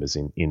our members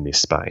in this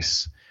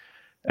space.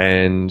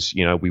 And,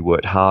 we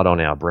worked hard on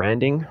our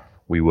branding.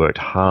 We worked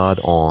hard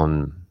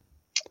on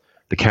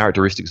the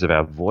characteristics of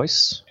our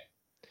voice.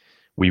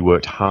 We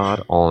worked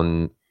hard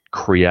on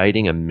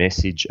creating a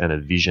message and a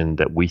vision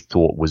that we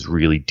thought was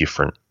really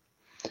different,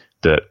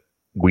 that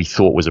we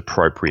thought was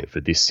appropriate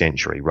for this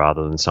century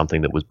rather than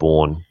something that was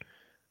born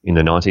in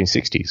the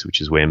 1960s,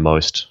 which is where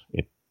most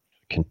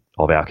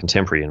of our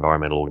contemporary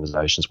environmental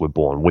organisations were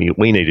born.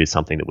 We needed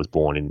something that was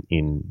born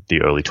in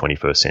the early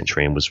 21st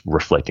century and was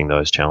reflecting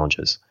those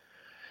challenges.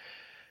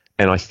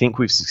 And I think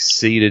we've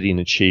succeeded in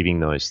achieving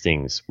those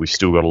things. We've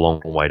still got a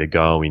long way to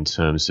go in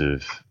terms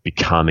of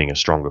becoming a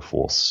stronger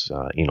force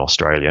in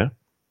Australia.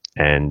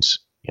 And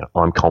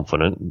I'm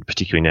confident,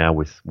 particularly now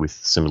with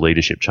some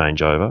leadership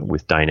changeover,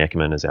 with Dane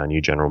Eckermann as our new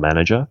general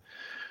manager,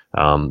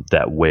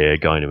 that we're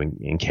going to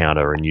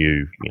encounter a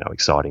new,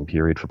 exciting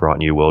period for Bright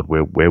New World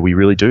where we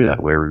really do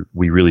that, where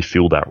we really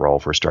fill that role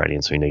for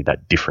Australians who need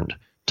that different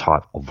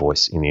type of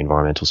voice in the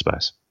environmental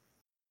space.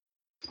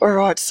 All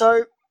right,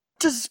 so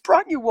does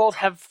Bright New World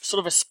have sort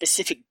of a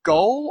specific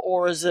goal,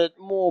 or is it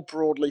more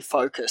broadly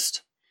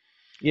focused?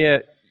 Yeah,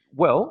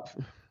 well,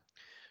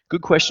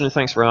 good question, and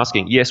thanks for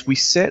asking. Yes, we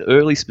set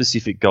early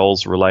specific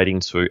goals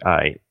relating to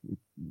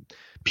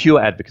pure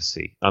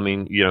advocacy. I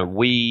mean,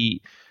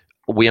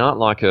 we aren't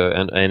like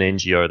an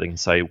NGO that can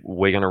say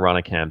we're going to run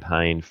a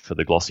campaign for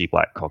the glossy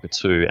black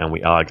cockatoo and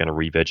we are going to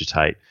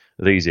revegetate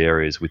these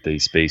areas with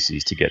these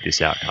species to get this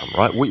outcome,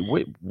 right?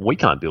 We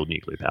can't build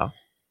nuclear power,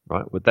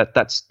 right?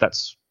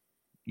 That's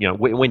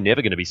we're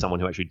never going to be someone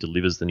who actually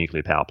delivers the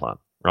nuclear power plant,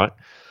 right?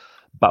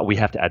 But we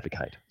have to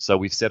advocate. So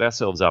we've set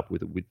ourselves up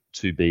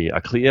to be a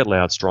clear,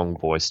 loud, strong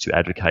voice to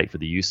advocate for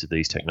the use of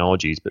these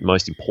technologies, but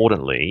most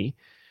importantly,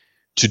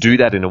 to do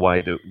that in a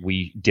way that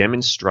we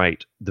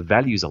demonstrate the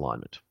values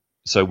alignment.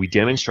 So we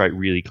demonstrate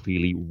really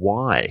clearly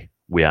why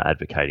we are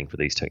advocating for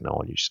these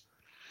technologies.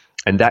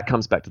 And that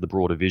comes back to the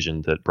broader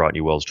vision that Bright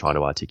New World is trying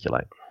to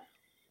articulate.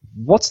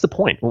 What's the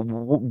point?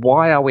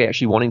 Why are we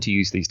actually wanting to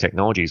use these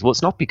technologies? Well,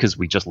 it's not because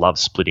we just love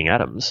splitting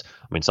atoms.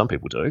 I mean, some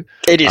people do.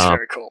 It is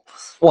very cool.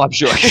 Well, I'm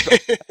sure.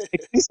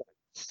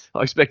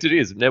 I expect it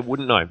is.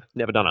 Wouldn't know.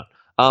 Never done it.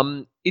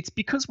 It's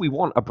because we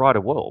want a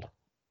brighter world,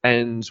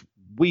 and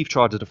we've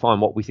tried to define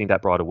what we think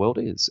that brighter world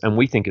is, and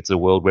we think it's a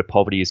world where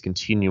poverty is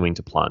continuing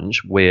to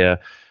plunge, where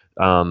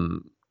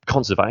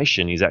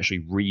conservation is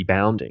actually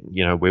rebounding.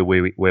 Where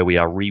we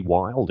are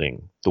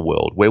rewilding the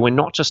world, where we're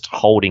not just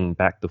holding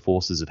back the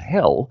forces of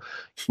hell,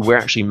 we're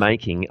actually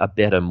making a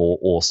better, more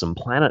awesome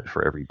planet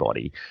for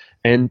everybody.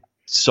 And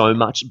so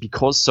much of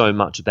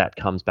that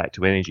comes back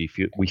to energy,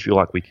 we feel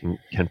like we can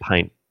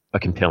paint a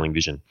compelling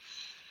vision.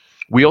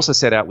 We also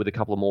set out with a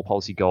couple of more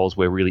policy goals.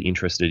 We're really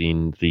interested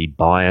in the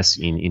bias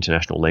in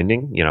international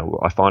lending.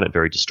 I find it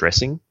very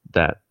distressing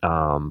that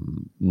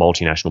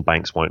multinational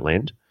banks won't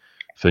lend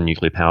for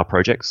nuclear power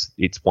projects.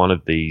 It's one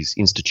of these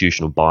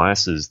institutional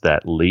biases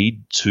that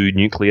lead to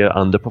nuclear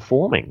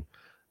underperforming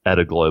at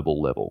a global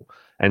level.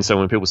 And so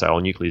when people say,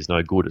 nuclear is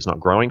no good, it's not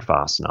growing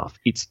fast enough,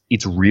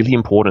 it's really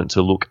important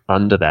to look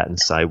under that and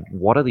say,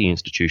 what are the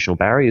institutional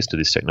barriers to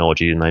this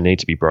technology? And they need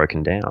to be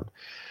broken down.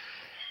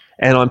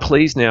 And I'm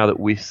pleased now that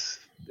with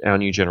our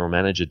new general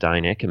manager,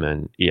 Dane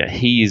Eckermann,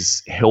 he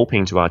is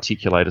helping to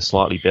articulate a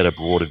slightly better,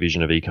 broader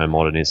vision of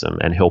eco-modernism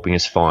and helping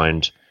us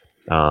find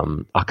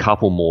a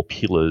couple more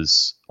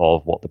pillars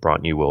of what the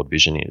Bright New World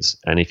vision is.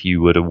 And if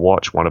you were to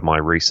watch one of my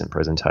recent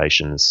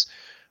presentations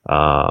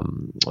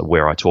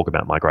where I talk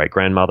about my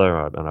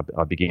great-grandmother, and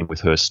I begin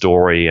with her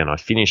story, and I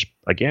finish,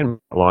 again,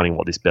 aligning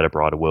what this better,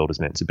 brighter world is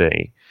meant to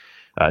be.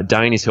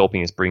 Dane is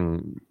helping us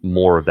bring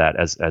more of that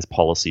as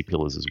policy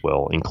pillars as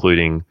well,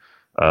 including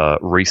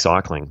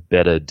recycling,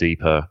 better,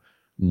 deeper,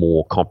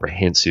 more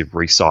comprehensive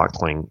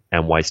recycling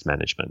and waste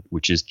management,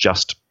 which is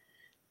just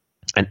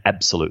an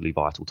absolutely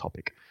vital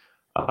topic.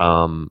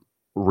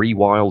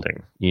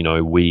 Rewilding,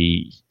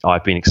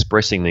 I've been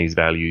expressing these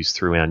values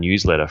through our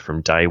newsletter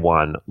from day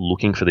one,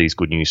 looking for these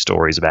good news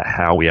stories about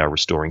how we are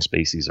restoring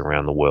species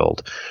around the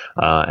world.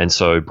 And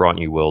so Bright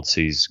New World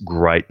sees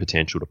great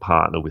potential to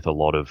partner with a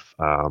lot of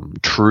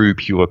true,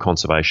 pure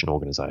conservation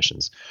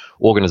organisations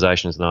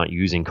that aren't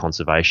using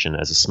conservation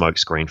as a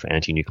smokescreen for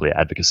anti-nuclear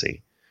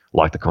advocacy,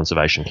 like the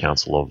Conservation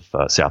Council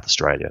of South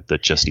Australia,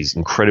 that just is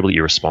incredibly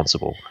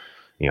irresponsible.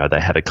 They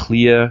have a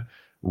clear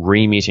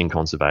remit in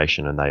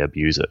conservation and they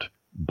abuse it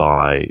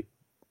by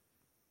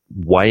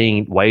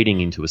wading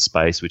into a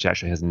space which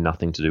actually has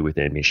nothing to do with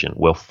their mission.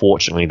 Well,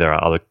 fortunately, there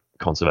are other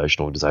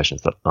conservation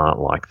organisations that aren't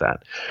like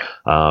that,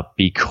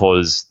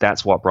 because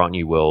that's what Bright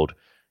New World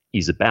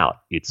is about.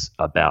 It's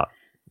about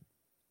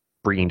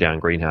bringing down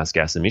greenhouse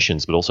gas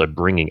emissions, but also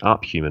bringing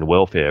up human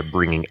welfare,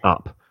 bringing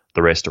up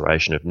the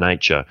restoration of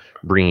nature,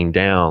 bringing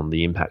down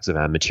the impacts of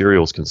our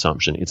materials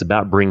consumption. It's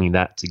about bringing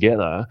that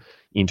together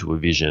into a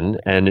vision,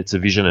 and it's a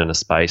vision in a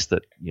space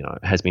that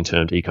has been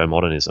termed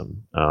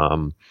eco-modernism.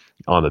 I'm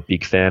a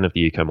big fan of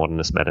the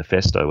Eco-Modernist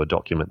Manifesto, a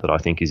document that I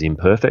think is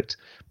imperfect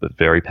but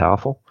very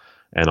powerful.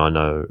 And I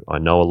know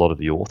a lot of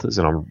the authors,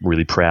 and I'm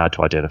really proud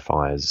to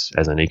identify as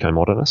an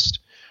eco-modernist.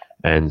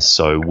 And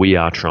so we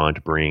are trying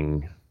to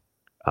bring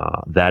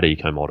that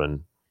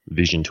eco-modern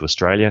vision to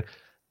Australia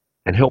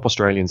and help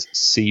Australians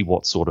see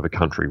what sort of a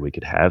country we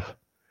could have,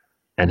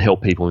 and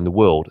help people in the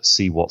world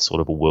see what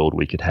sort of a world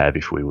we could have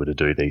if we were to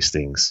do these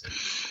things.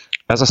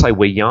 As I say,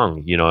 we're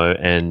young,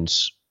 and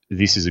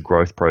this is a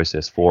growth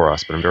process for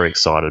us, but I'm very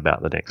excited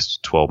about the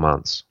next 12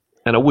 months.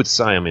 And I would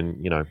say,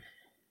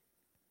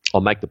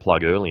 I'll make the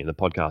plug early in the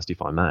podcast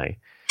if I may.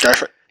 Go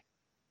for it.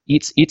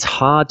 It's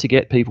hard to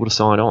get people to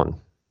sign on.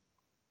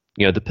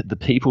 The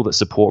people that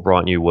support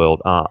Bright New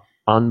World are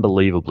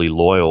unbelievably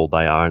loyal.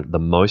 They are the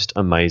most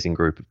amazing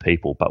group of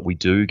people, but we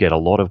do get a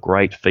lot of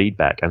great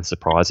feedback and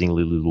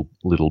surprisingly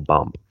little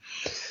bump.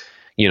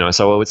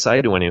 So I would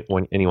say to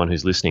anyone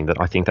who's listening that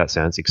I think that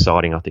sounds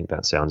exciting, I think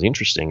that sounds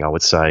interesting. I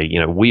would say,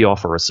 we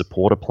offer a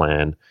supporter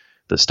plan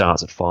that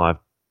starts at $5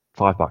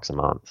 a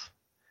month.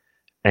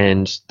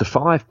 And the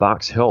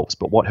 $5 helps,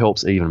 but what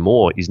helps even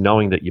more is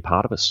knowing that you're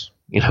part of us,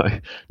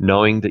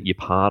 knowing that you're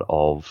part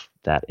of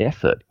that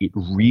effort. It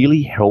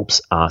really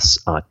helps us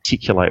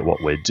articulate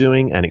what we're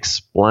doing and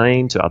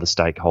explain to other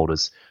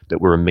stakeholders that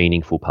we're a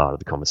meaningful part of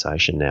the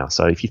conversation now.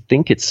 So if you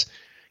think it's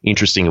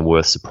interesting and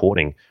worth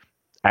supporting,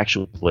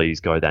 actually please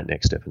go that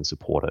next step and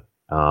support it,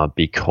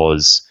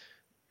 because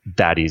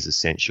that is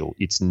essential.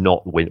 It's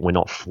not, we're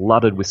not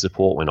flooded with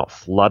support. We're not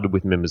flooded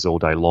with members all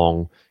day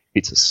long.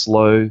 It's a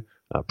slow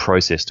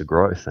process to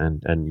growth,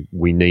 and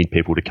we need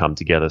people to come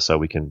together so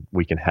we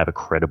can have a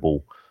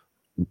credible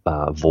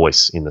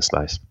voice in the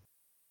space.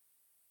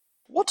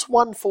 What's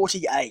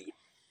 140A?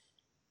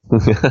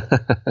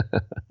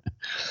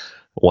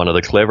 One of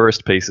the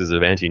cleverest pieces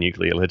of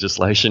anti-nuclear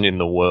legislation in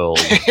the world.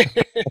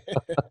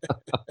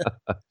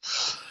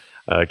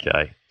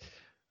 Okay.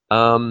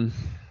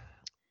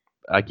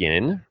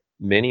 Again,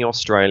 many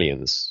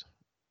Australians,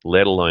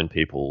 let alone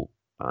people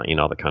in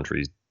other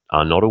countries,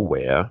 are not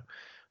aware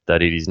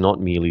that it is not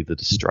merely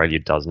that Australia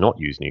does not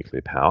use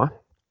nuclear power.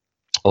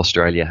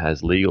 Australia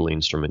has legal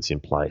instruments in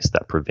place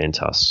that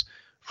prevent us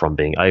from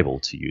being able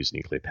to use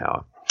nuclear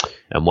power.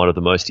 And one of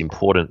the most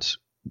important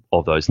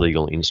of those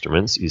legal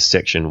instruments is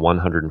Section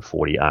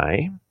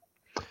 140A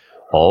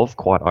of,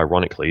 quite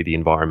ironically, the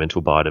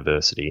Environmental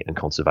Biodiversity and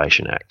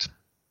Conservation Act.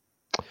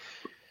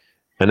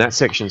 And that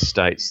section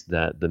states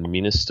that the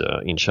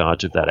minister in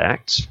charge of that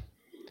act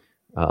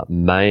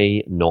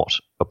may not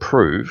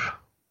approve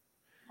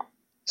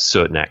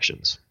certain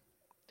actions.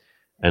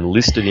 And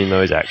listed in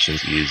those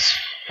actions is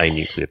a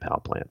nuclear power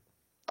plant.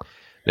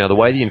 Now, the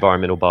way the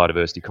Environmental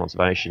Biodiversity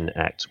Conservation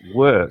Act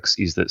works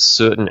is that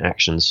certain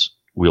actions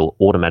will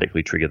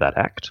automatically trigger that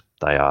act.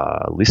 They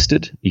are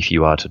listed. If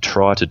you are to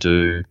try to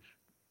do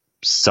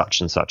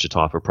such and such a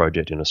type of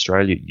project in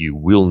Australia, you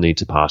will need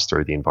to pass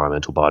through the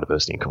Environmental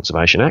Biodiversity and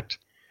Conservation Act.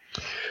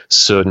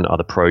 Certain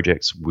other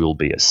projects will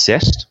be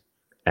assessed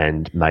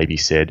and maybe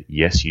said,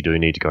 yes, you do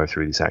need to go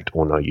through this act,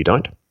 or no, you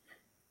don't.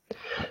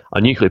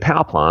 A nuclear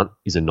power plant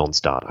is a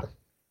non-starter.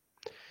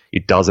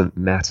 It doesn't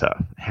matter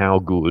how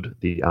good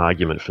the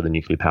argument for the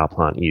nuclear power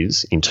plant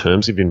is in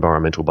terms of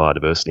environmental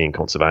biodiversity and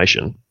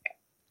conservation.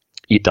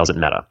 It doesn't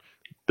matter.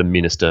 The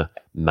minister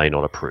may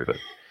not approve it.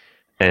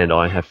 And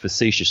I have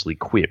facetiously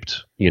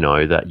quipped,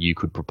 that you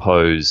could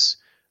propose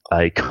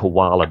a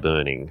koala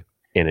burning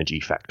energy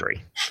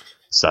factory.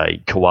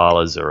 Say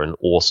koalas are an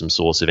awesome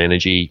source of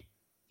energy.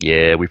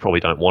 Yeah, we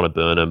probably don't want to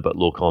burn them, but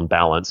look, on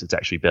balance, it's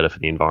actually better for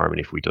the environment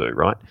if we do,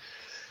 right?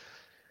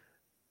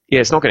 Yeah,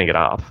 it's not going to get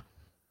up,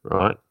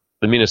 right?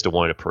 The minister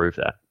won't approve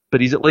that,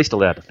 but he's at least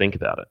allowed to think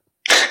about it.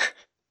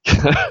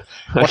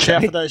 Watch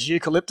out for those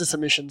eucalyptus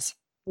emissions.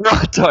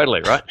 Right,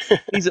 totally, right?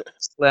 He's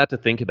allowed to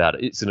think about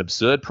it. It's an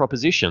absurd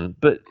proposition,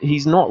 but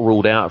he's not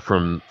ruled out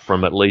from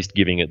at least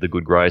giving it the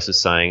good grace of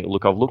saying,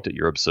 look, I've looked at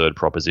your absurd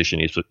proposition.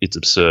 It's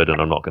absurd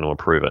and I'm not going to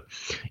approve it.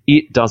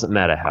 It doesn't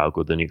matter how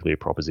good the nuclear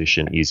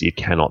proposition is. It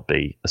cannot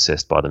be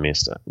assessed by the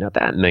minister. Now,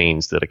 that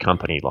means that a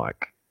company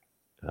like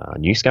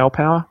NuScale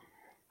Power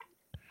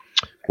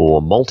or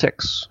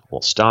Moltex or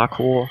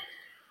Starcore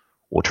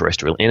or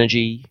Terrestrial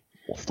Energy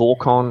or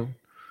Thorcon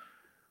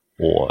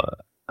or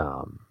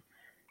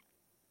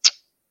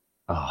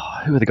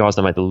who are the guys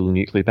that make the little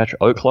nuclear battery?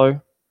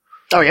 Oklo?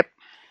 Oh, yep.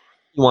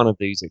 One of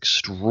these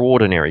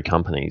extraordinary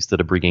companies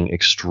that are bringing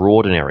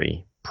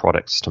extraordinary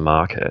products to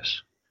market.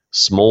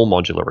 Small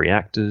modular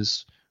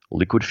reactors,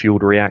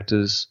 liquid-fueled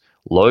reactors,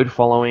 load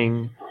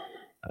following,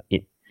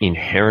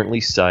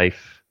 inherently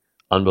safe,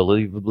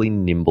 unbelievably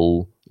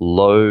nimble,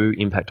 low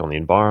impact on the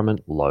environment,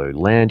 low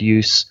land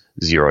use,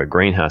 zero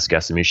greenhouse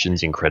gas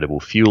emissions, incredible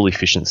fuel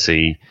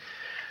efficiency.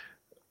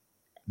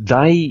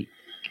 They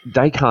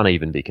can't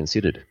even be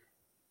considered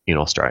in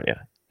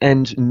Australia.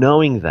 And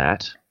knowing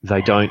that,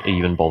 they don't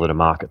even bother to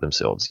market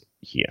themselves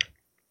here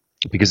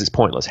because it's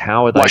pointless.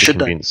 How are they to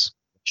convince?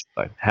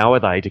 How are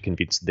they to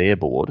convince their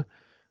board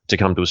to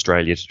come to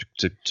Australia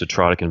to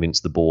try to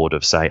convince the board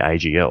of, say,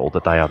 AGL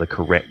that they are the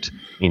correct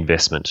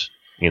investment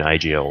in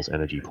AGL's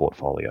energy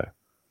portfolio?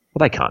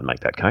 Well, they can't make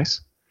that case.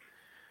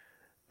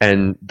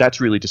 And that's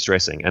really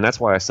distressing. And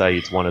that's why I say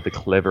it's one of the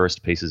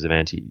cleverest pieces of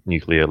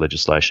anti-nuclear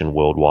legislation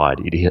worldwide.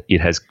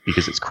 It has,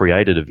 because it's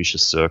created a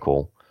vicious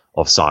circle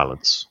of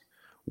silence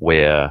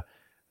where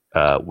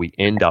we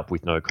end up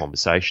with no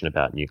conversation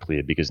about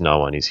nuclear because no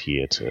one is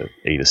here to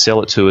either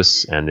sell it to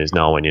us and there's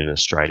no one in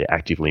Australia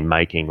actively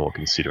making or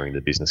considering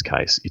the business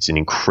case. It's an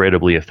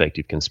incredibly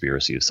effective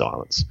conspiracy of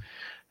silence.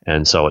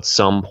 And so at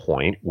some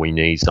point, we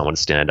need someone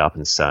to stand up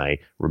and say,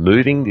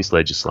 removing this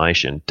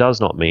legislation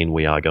does not mean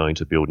we are going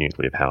to build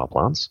nuclear power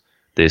plants.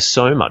 There's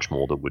so much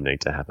more that would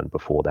need to happen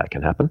before that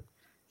can happen.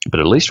 But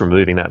at least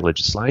removing that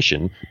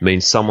legislation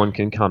means someone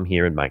can come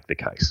here and make the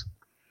case.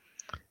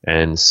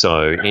 And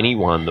so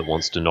anyone that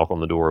wants to knock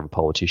on the door of a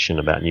politician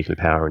about nuclear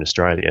power in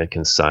Australia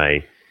can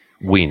say,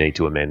 we need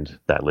to amend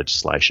that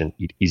legislation.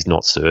 It is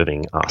not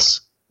serving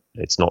us.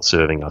 It's not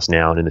serving us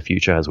now and in the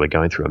future as we're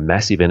going through a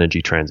massive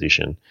energy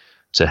transition.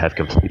 To have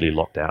completely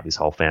locked out this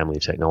whole family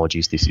of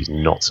technologies, this is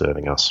not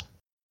serving us.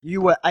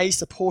 You were a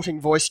supporting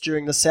voice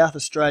during the South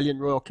Australian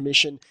Royal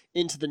Commission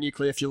into the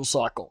nuclear fuel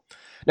cycle.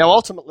 Now,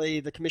 ultimately,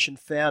 the Commission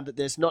found that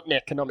there's not an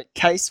economic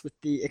case with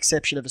the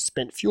exception of a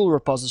spent fuel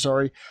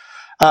repository,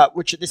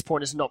 which at this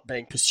point is not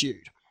being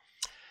pursued.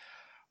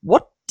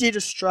 What did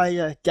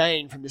Australia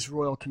gain from this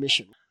Royal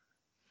Commission?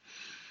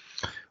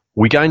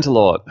 We gained a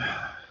lot.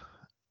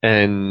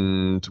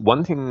 And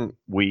one thing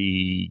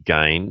we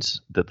gained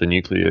that the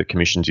Nuclear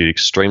Commission did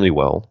extremely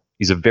well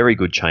is a very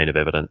good chain of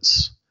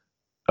evidence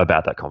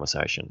about that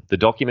conversation. The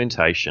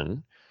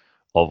documentation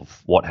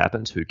of what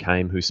happened, who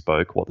came, who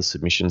spoke, what the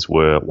submissions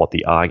were, what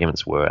the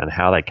arguments were, and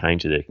how they came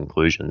to their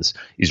conclusions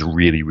is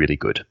really, really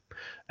good.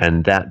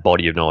 And that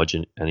body of knowledge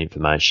and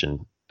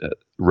information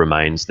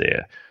remains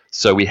there.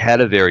 So we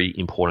had a very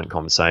important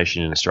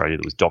conversation in Australia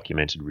that was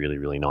documented really,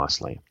 really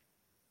nicely.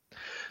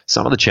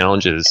 Some of the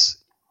challenges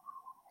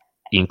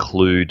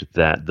include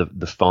that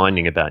the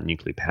finding about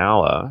nuclear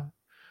power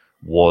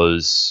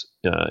was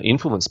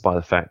influenced by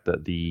the fact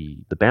that the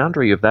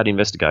boundary of that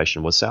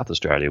investigation was South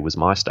Australia, was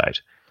my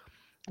state,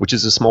 which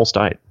is a small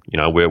state.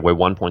 We're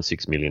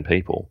 1.6 million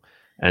people.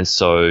 And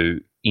so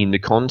in the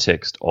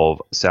context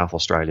of South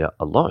Australia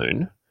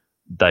alone,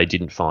 they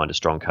didn't find a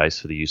strong case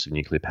for the use of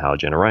nuclear power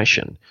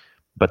generation.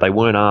 But they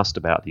weren't asked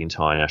about the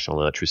entire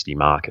national electricity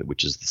market,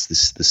 which is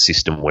the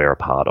system we're a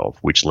part of,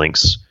 which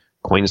links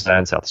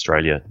Queensland, South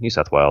Australia, New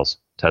South Wales,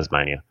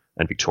 Tasmania,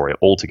 and Victoria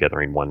all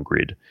together in one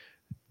grid?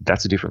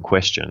 That's a different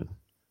question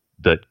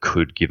that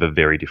could give a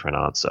very different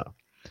answer.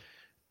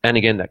 And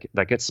again,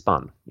 that gets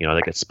spun.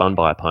 That gets spun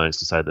by opponents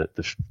to say that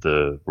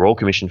the Royal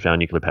Commission found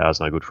nuclear power is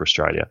no good for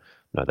Australia.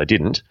 No, they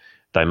didn't.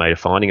 They made a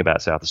finding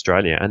about South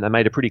Australia, and they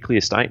made a pretty clear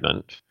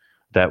statement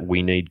that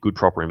we need good,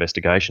 proper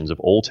investigations of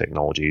all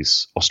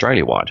technologies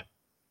Australia-wide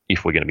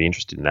if we're going to be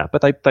interested in that.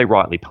 But they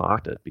rightly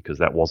parked it because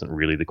that wasn't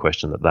really the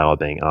question that they were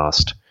being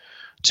asked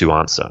to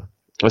answer.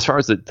 As far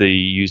as the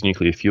used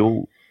nuclear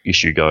fuel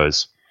issue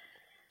goes,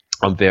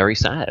 I'm very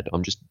sad.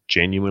 I'm just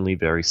genuinely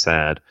very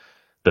sad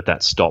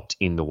that stopped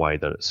in the way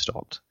that it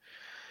stopped.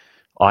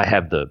 I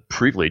have the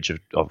privilege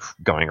of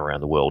going around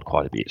the world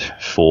quite a bit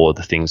for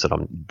the things that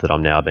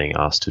I'm now being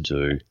asked to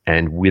do,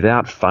 and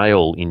without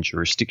fail, in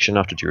jurisdiction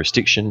after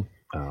jurisdiction,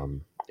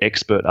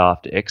 expert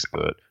after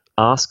expert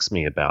asks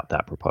me about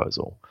that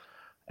proposal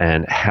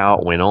and how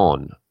it went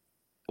on.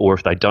 Or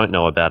if they don't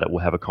know about it,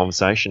 we'll have a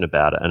conversation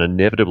about it, and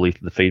inevitably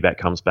the feedback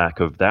comes back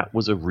of that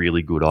was a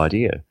really good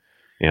idea.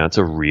 It's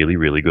a really,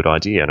 really good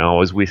idea. And I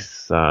was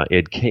with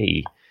Ed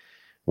Key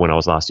when I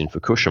was last in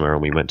Fukushima,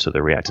 and we went to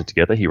the reactor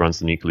together. He runs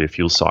the Nuclear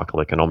Fuel Cycle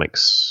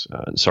Economics,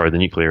 the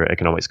Nuclear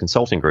Economics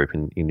Consulting Group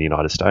in the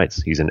United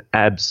States. He's an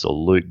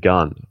absolute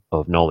gun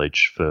of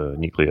knowledge for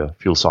nuclear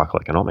fuel cycle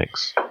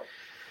economics.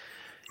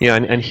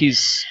 And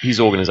his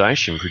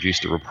organisation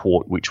produced a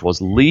report which was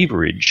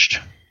leveraged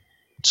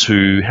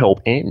to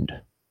help end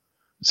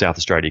South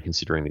Australia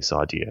considering this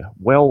idea.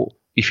 Well,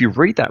 if you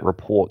read that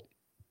report,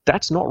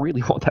 that's not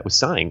really what they were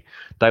saying.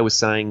 They were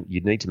saying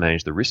you'd need to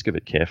manage the risk of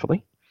it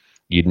carefully.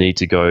 You'd need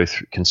to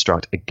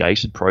construct a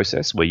gated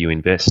process where you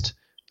invest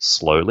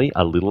slowly,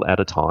 a little at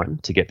a time,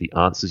 to get the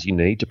answers you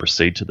need to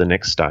proceed to the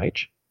next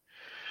stage.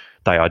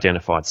 They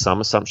identified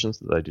some assumptions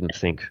that they didn't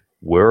think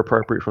were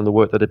appropriate from the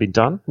work that had been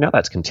done. Now,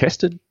 that's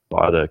contested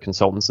by the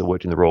consultants that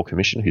worked in the Royal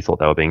Commission who thought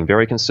they were being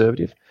very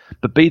conservative.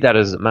 But be that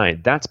as it may,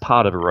 that's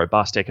part of a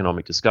robust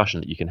economic discussion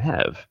that you can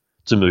have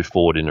to move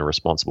forward in a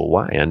responsible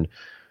way. And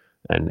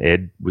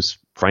Ed was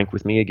frank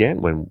with me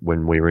again when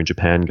we were in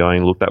Japan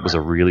going, look, that was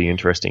a really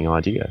interesting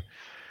idea.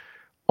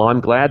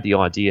 I'm glad the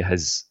idea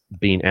has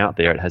been out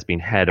there, it has been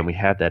had, and we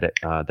have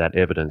that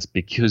evidence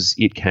because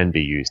it can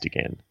be used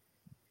again.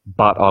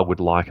 But I would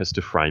like us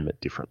to frame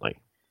it differently.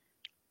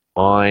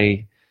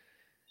 I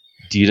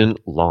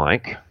didn't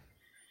like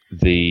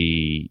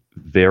the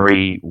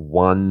very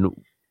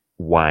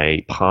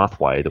one-way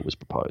pathway that was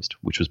proposed,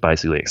 which was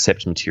basically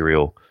accept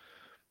material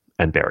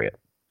and bury it.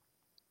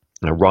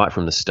 Now, right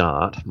from the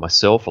start,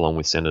 myself, along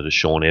with Senator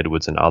Sean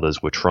Edwards and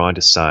others, were trying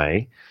to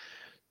say,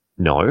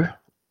 no,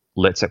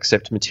 let's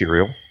accept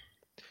material.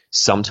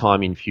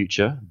 Sometime in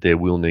future, there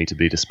will need to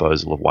be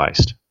disposal of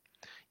waste.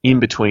 In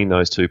between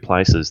those two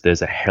places,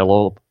 there's a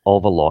hell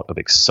of a lot of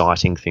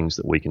exciting things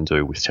that we can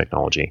do with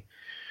technology.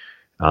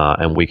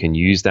 And we can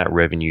use that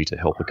revenue to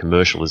help the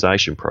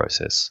commercialization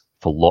process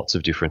for lots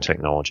of different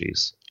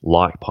technologies,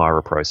 like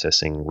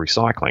pyroprocessing,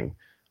 recycling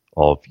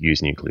of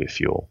used nuclear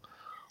fuel,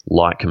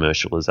 like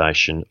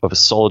commercialization of a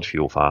solid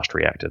fuel fast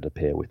reactor to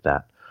pair with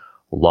that,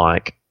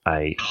 like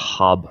a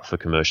hub for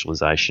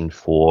commercialization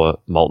for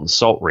molten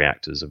salt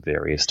reactors of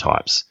various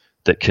types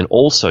that can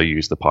also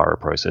use the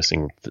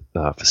pyroprocessing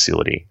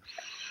facility.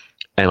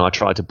 And I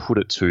tried to put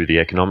it to the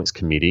Economics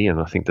Committee, and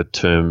I think the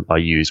term I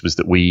used was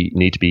that we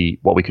need to be,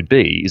 what we could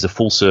be is a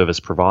full service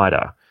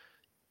provider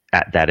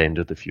at that end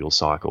of the fuel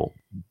cycle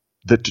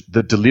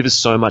that delivers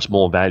so much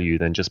more value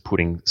than just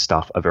putting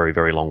stuff a very,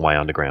 very long way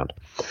underground.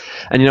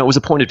 And, it was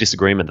a point of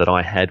disagreement that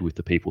I had with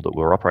the people that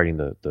were operating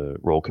the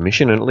Royal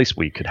Commission, and at least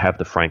we could have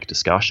the frank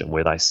discussion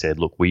where they said,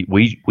 look,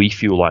 we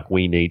feel like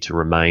we need to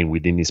remain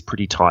within this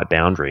pretty tight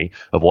boundary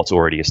of what's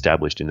already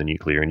established in the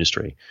nuclear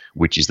industry,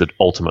 which is that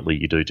ultimately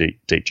you do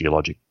deep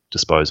geologic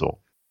disposal.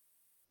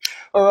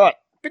 All right,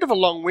 bit of a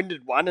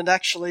long-winded one, and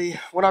actually,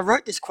 when I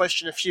wrote this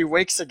question a few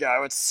weeks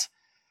ago,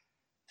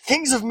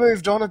 things have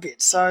moved on a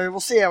bit, so we'll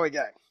see how we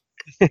go.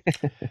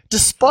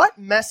 Despite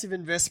massive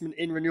investment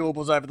in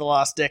renewables over the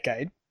last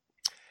decade,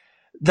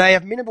 they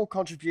have minimal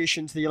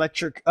contribution to the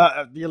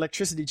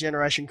electricity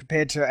generation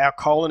compared to our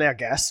coal and our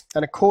gas,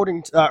 and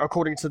according to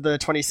the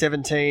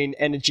 2017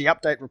 Energy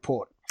Update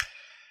report.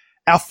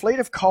 Our fleet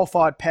of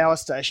coal-fired power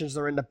stations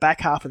are in the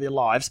back half of their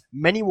lives.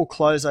 Many will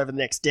close over the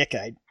next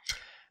decade,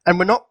 and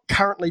we're not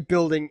currently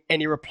building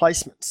any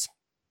replacements,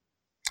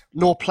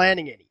 nor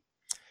planning any.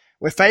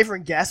 We're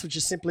favouring gas, which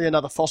is simply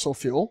another fossil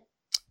fuel,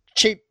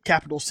 cheap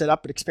capital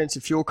setup but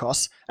expensive fuel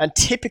costs, and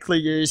typically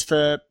used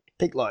for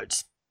peak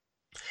loads.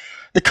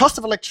 The cost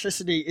of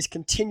electricity is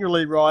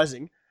continually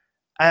rising,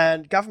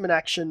 and government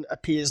action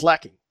appears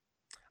lacking.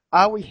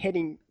 Are we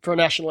heading for a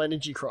national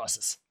energy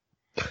crisis?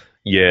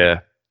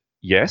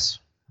 Yes.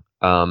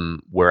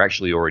 We're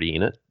actually already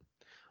in it,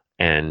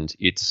 and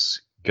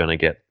it's going to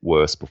get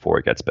worse before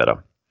it gets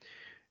better.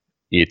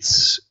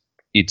 It's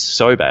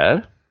so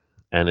bad,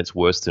 and it's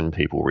worse than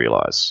people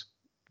realize.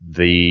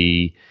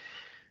 The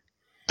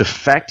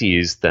fact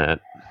is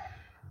that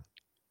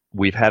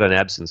we've had an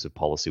absence of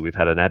policy. We've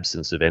had an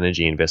absence of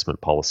energy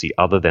investment policy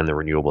other than the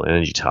renewable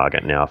energy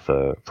target now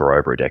for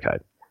over a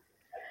decade.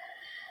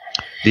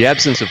 The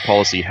absence of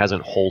policy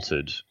hasn't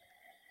halted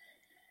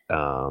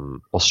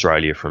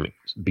Australia from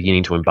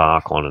beginning to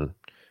embark on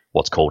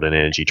what's called an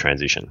energy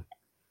transition.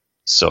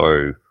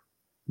 So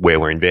where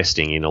we're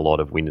investing in a lot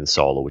of wind and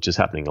solar, which is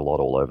happening a lot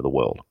all over the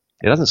world.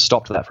 It doesn't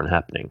stop that from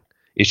happening.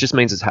 It just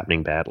means it's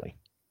happening badly.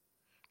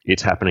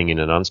 It's happening in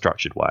an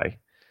unstructured way.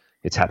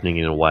 It's happening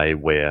in a way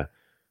where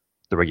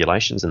the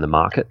regulations in the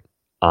market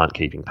aren't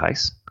keeping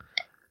pace.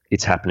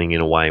 It's happening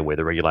in a way where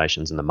the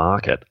regulations in the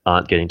market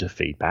aren't getting to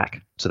feed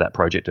back to that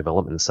project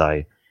development and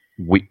say,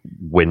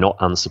 we're not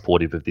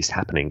unsupportive of this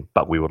happening,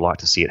 but we would like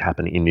to see it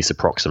happen in this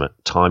approximate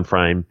time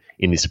frame,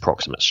 in this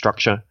approximate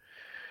structure.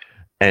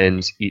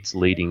 And it's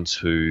leading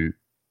to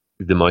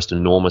the most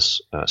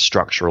enormous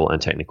structural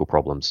and technical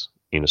problems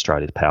in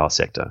Australia's power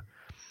sector.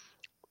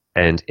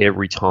 And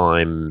every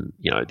time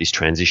this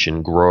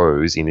transition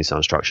grows in this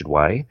unstructured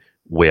way,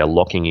 we're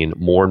locking in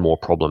more and more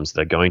problems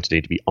that are going to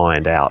need to be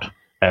ironed out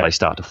as they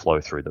start to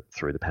flow through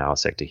the power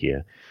sector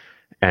here.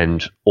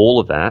 And all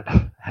of that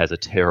has a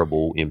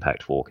terrible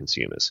impact for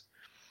consumers.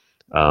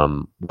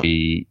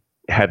 We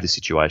have this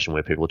situation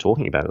where people are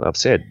talking about it. I've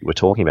said we're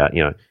talking about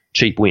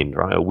cheap wind,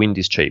 right? Wind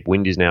is cheap.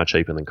 Wind is now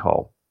cheaper than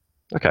coal.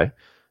 Okay,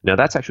 now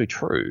that's actually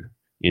true.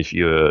 If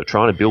you're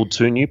trying to build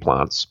 2 new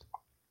plants,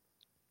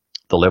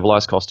 the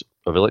levelized cost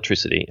of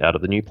electricity out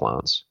of the new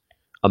plants,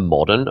 a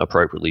modern,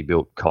 appropriately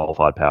built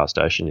coal-fired power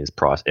station is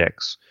price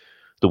X.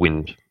 The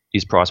wind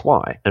is price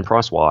Y, and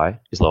price Y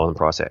is lower than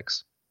price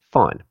X.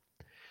 Fine.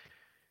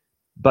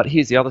 But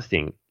here's the other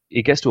thing.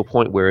 It gets to a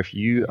point where if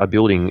you are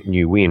building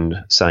new wind,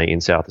 say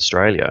in South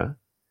Australia,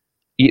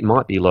 it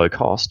might be low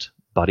cost,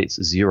 but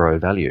it's zero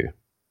value.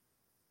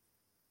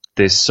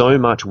 There's so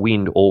much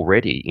wind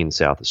already in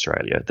South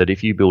Australia that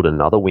if you build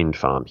another wind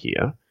farm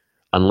here,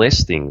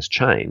 unless things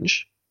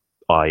change,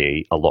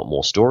 i.e. a lot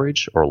more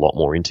storage or a lot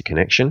more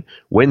interconnection,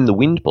 when the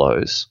wind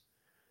blows,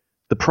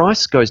 the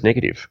price goes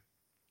negative.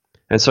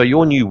 And so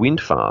your new wind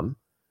farm,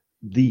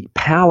 the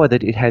power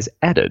that it has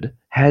added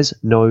has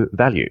no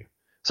value.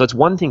 So it's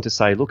one thing to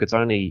say, look, it's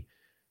only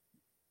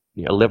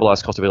a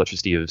levelized cost of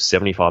electricity of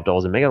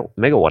 $75 a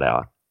megawatt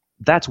hour.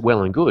 That's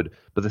well and good.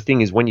 But the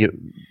thing is,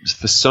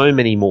 for so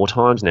many more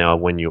times now,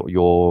 when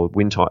your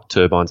wind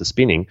turbines are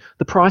spinning,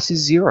 the price is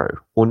zero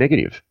or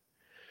negative.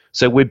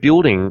 So we're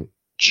building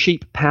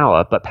cheap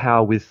power, but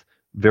power with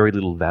very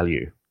little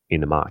value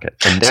in the market.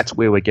 And that's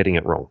where we're getting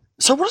it wrong.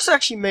 So what does it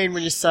actually mean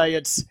when you say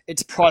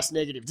it's price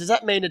negative? Does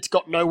that mean it's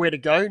got nowhere to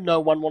go?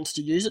 No one wants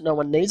to use it? No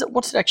one needs it?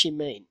 What's it actually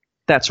mean?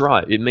 That's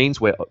right. It means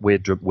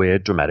we're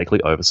dramatically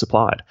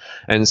oversupplied.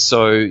 And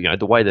so,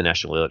 the way the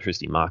national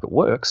electricity market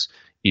works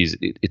is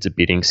it's a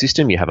bidding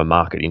system. You have a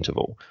market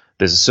interval.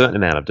 There's a certain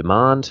amount of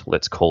demand.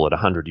 Let's call it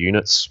 100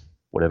 units,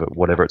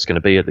 whatever it's going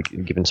to be at the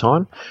given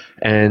time.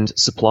 And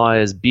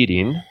suppliers bid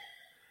in,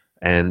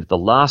 and the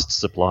last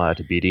supplier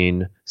to bid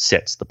in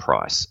sets the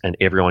price, and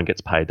everyone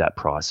gets paid that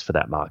price for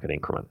that market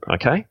increment.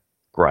 Okay?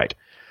 Great.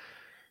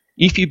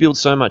 If you build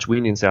so much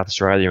wind in South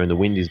Australia and the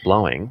wind is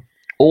blowing,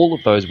 all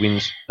of those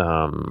wind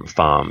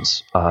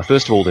farms,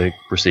 first of all, they're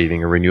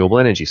receiving a renewable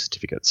energy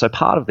certificate. So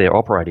part of their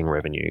operating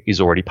revenue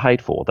is already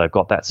paid for. They've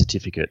got that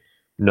certificate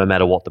no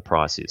matter what the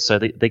price is. So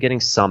they're getting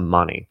some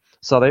money.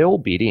 So they all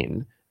bid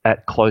in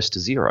at close to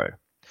zero.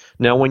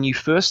 Now, when you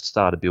first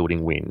started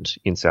building wind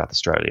in South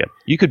Australia,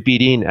 you could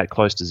bid in at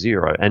close to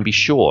zero and be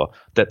sure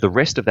that the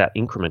rest of that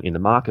increment in the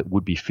market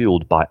would be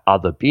filled by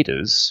other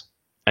bidders,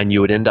 and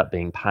you would end up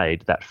being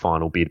paid that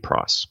final bid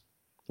price,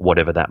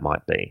 whatever that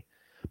might be.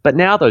 But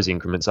now those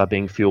increments are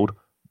being filled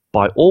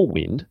by all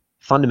wind,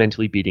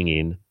 fundamentally bidding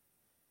in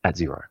at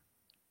zero.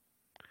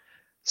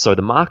 So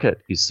the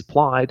market is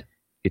supplied,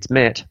 it's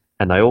met,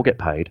 and they all get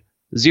paid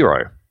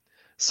zero.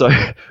 So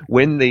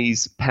when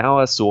these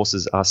power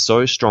sources are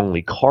so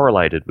strongly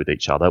correlated with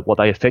each other, what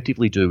they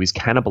effectively do is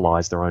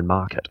cannibalize their own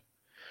market.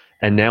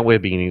 And now we're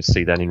beginning to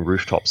see that in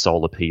rooftop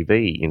solar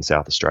PV in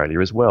South Australia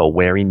as well,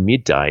 where in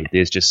midday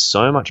there's just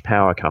so much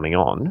power coming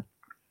on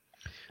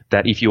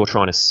that if you're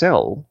trying to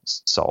sell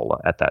solar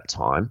at that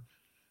time,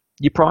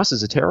 your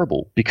prices are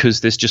terrible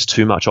because there's just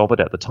too much of it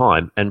at the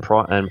time, and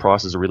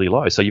prices are really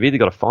low. So you've either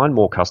got to find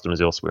more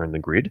customers elsewhere in the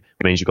grid,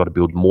 which means you've got to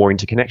build more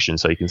interconnection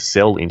so you can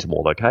sell into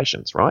more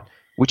locations, right?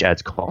 Which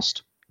adds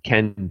cost,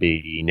 can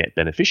be net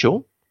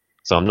beneficial.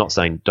 So I'm not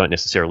saying don't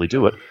necessarily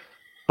do it,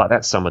 but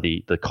that's some of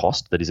the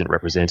cost that isn't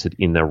represented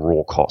in the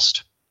raw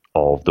cost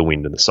of the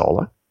wind and the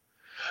solar.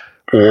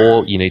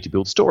 Or you need to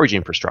build storage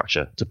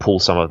infrastructure to pull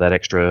some of that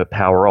extra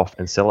power off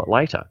and sell it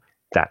later.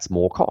 That's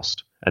more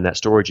cost. And that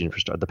storage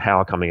infrastructure, the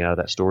power coming out of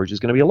that storage is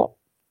going to be a lot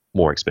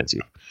more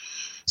expensive.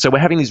 So we're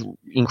having this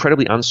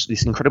incredibly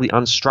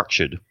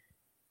unstructured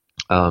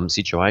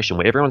situation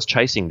where everyone's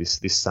chasing this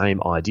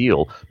same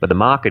ideal, but the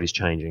market is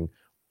changing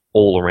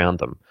all around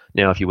them.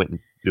 Now, if you went and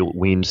built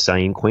wind,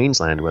 say in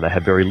Queensland, where they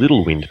have very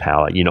little wind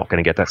power, you're not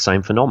going to get that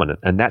same phenomenon.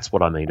 And that's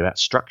what I mean about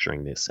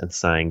structuring this and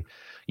saying,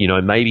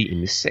 maybe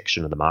in this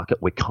section of the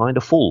market, we're kind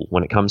of full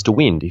when it comes to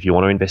wind. If you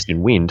want to invest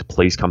in wind,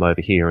 please come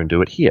over here and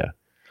do it here.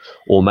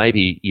 Or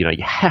maybe, you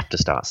have to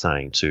start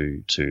saying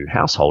to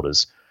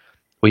householders,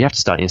 or you have to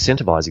start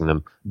incentivizing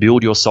them,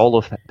 build your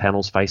solar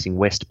panels facing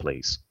west,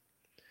 please.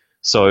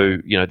 So,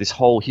 this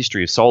whole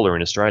history of solar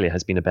in Australia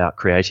has been about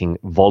creating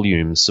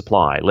volume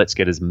supply. Let's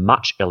get as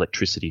much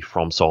electricity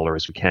from solar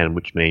as we can,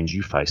 which means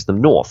you face them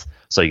north.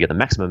 So you get the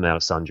maximum amount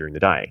of sun during the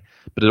day.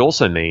 But it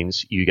also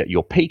means you get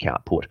your peak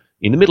output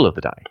in the middle of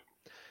the day.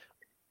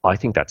 I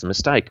think that's a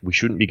mistake. We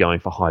shouldn't be going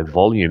for high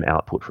volume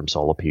output from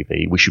solar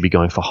PV. We should be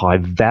going for high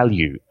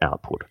value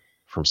output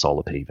from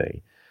solar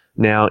PV.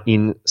 Now,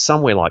 in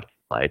somewhere like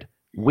Adelaide,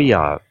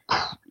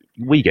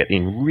 we get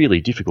in really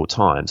difficult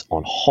times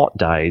on hot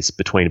days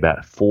between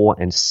about 4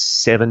 and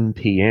 7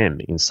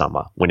 p.m. in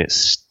summer when it's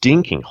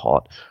stinking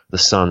hot, the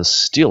sun's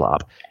still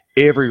up,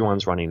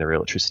 everyone's running their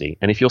electricity.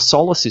 And if your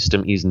solar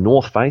system is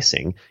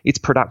north-facing, its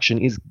production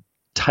is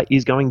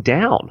going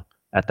down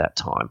at that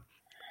time.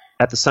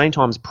 At the same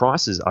time as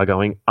prices are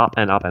going up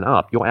and up and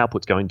up, your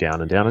output's going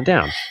down and down and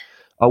down.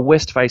 A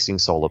west-facing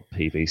solar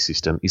PV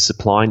system is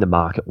supplying the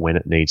market when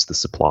it needs the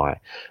supply.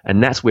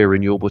 And that's where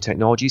renewable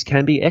technologies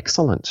can be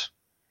excellent.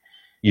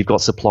 You've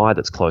got supply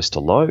that's close to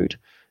load.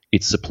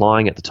 It's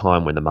supplying at the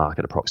time when the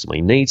market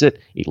approximately needs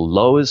it. It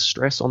lowers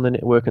stress on the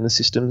network and the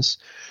systems.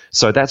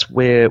 So that's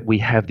where we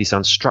have this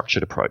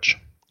unstructured approach,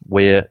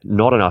 where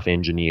not enough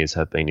engineers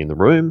have been in the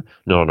room,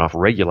 not enough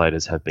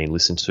regulators have been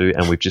listened to,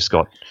 and we've just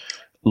got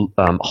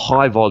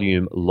high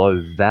volume,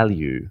 low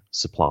value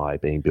supply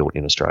being built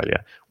in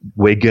Australia.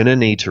 We're going to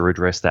need to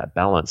redress that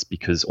balance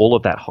because all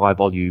of that high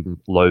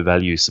volume, low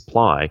value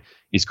supply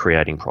is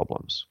creating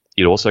problems.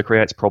 It also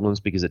creates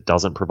problems because it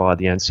doesn't provide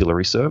the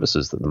ancillary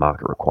services that the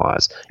market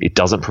requires. It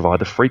doesn't provide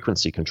the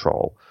frequency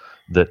control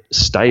that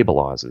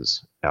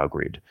stabilizes our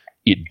grid.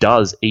 It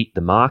does eat the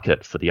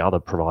market for the other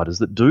providers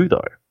that do,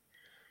 though.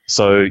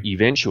 So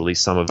eventually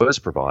some of those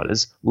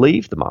providers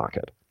leave the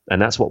market. And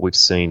that's what we've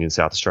seen in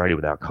South Australia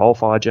with our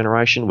coal-fired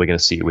generation. We're going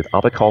to see it with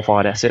other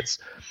coal-fired assets.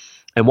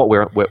 And what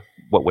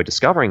we're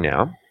discovering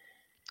now,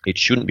 it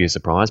shouldn't be a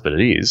surprise, but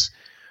it is,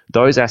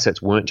 those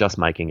assets weren't just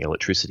making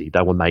electricity,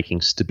 they were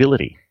making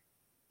stability.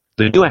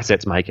 The new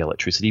assets make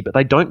electricity, but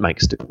they don't make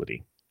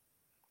stability.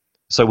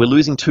 So we're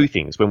losing two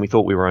things when we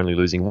thought we were only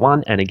losing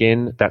one. And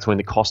again, that's when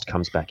the cost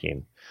comes back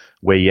in,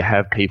 where you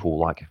have people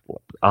like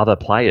other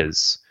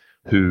players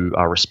who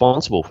are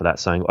responsible for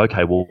that saying,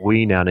 okay, well,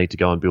 we now need to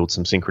go and build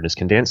some synchronous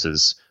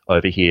condensers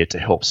over here to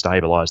help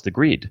stabilize the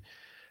grid.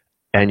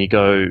 And you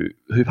go,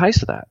 who pays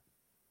for that?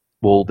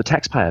 Well, the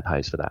taxpayer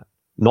pays for that,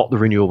 not the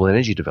renewable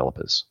energy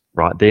developers,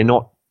 right? They're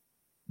not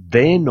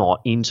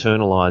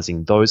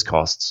internalizing those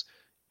costs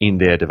in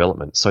their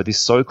development. So this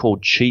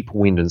so-called cheap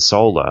wind and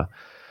solar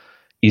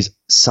is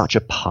such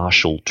a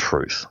partial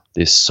truth.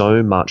 There's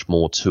so much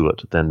more to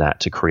it than that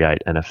to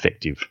create an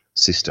effective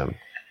system.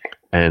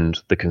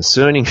 And the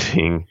concerning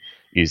thing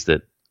is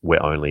that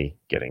we're only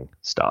getting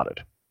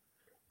started.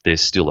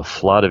 There's still a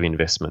flood of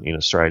investment in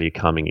Australia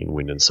coming in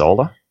wind and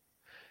solar,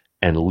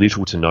 and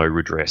little to no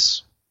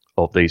redress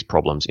of these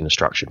problems in a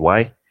structured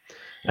way.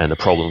 And the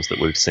problems that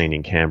we've seen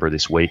in Canberra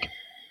this week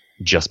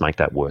just make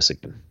that worse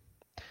again.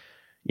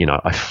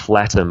 I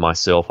flatter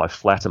myself, I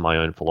flatter my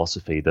own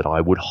philosophy that I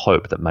would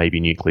hope that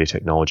maybe nuclear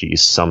technology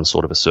is some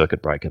sort of a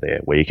circuit breaker there,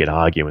 where you can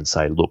argue and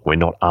say, look, we're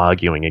not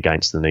arguing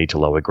against the need to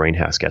lower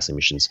greenhouse gas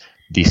emissions.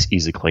 This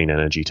is a clean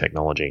energy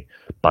technology,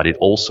 but it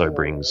also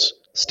brings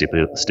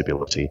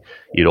stability.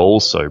 It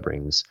also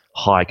brings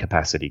high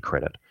capacity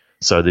credit,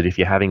 so that if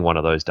you're having one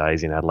of those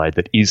days in Adelaide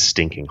that is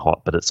stinking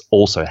hot, but it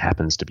also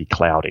happens to be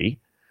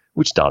cloudy,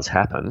 which does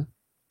happen,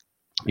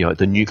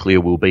 the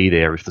nuclear will be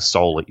there if the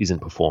solar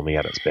isn't performing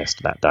at its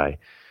best that day.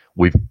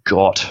 We've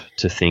got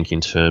to think in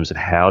terms of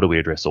how do we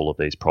address all of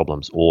these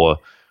problems, or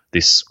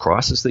this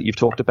crisis that you've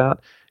talked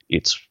about.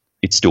 It's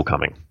still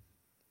coming.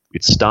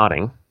 It's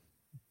starting,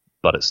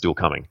 but it's still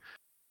coming.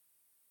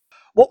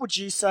 What would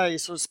you say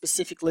sort of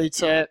specifically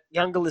to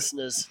younger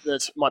listeners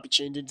that might be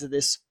tuned into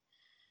this?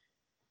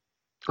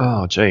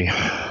 Oh, gee.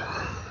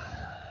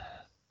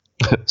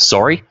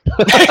 Sorry?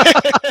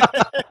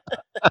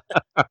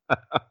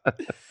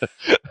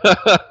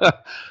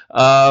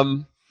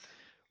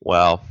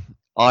 Well,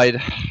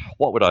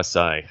 what would I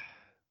say?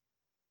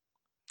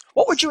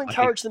 What would you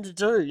encourage them to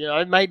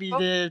do? Maybe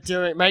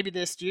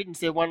they're students,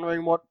 they're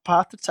wondering what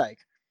path to take.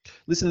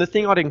 Listen, the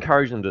thing I'd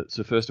encourage them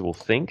to first of all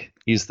think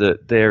is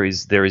that there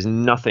is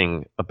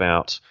nothing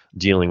about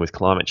dealing with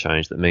climate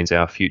change that means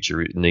our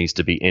future needs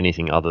to be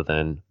anything other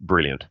than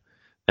brilliant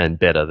and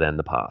better than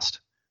the past.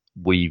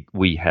 We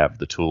have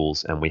the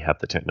tools and we have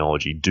the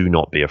technology. Do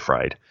not be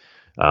afraid.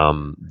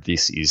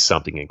 This is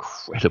something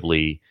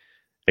incredibly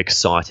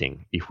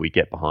exciting if we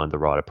get behind the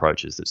right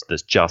approaches.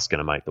 That's just going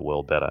to make the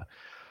world better.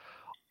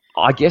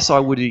 I guess I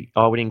would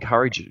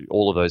encourage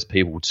all of those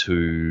people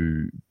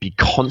to be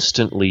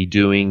constantly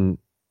doing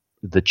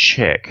the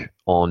check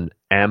on,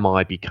 am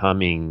I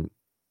becoming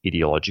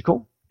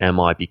ideological? Am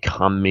I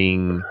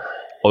becoming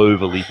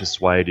overly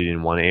persuaded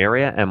in one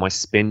area? Am I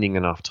spending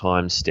enough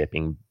time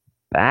stepping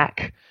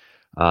back?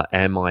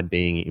 Am I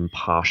being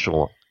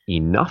impartial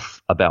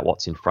enough about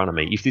what's in front of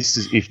me? If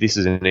this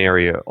is an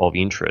area of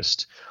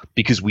interest,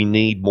 because we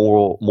need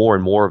more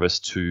and more of us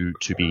to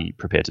be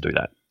prepared to do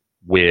that,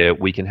 where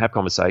we can have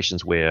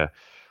conversations where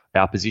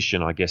our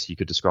position, I guess you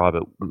could describe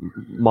it,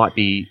 might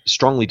be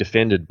strongly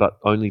defended but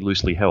only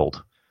loosely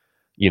held.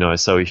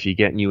 So if you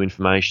get new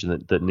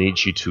information that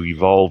needs you to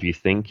evolve your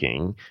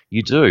thinking,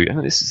 you do.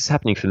 And this is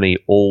happening for me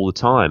all the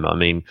time. I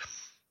mean,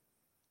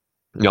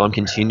 I'm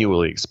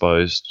continually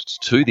exposed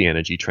to the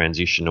energy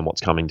transition and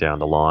what's coming down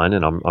the line,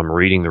 and I'm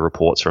reading the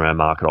reports from our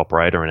market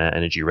operator and our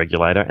energy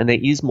regulator, and there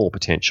is more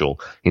potential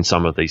in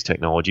some of these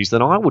technologies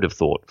than I would have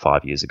thought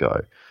 5 years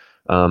ago.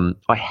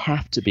 I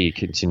have to be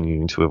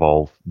continuing to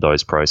evolve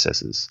those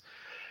processes.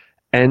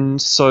 And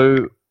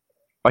so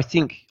I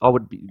think I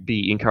would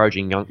be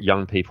encouraging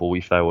young people,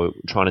 if they were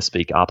trying to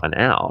speak up and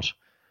out,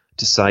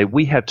 to say,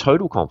 we have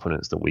total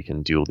confidence that we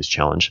can deal with this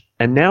challenge,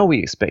 and now we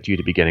expect you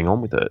to be getting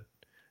on with it.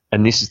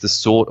 And this is the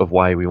sort of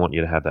way we want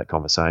you to have that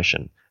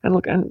conversation. And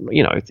look,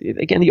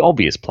 again, the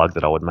obvious plug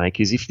that I would make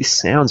is, if this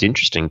sounds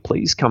interesting,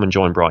 please come and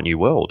join Bright New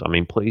World. I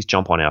mean, please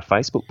jump on our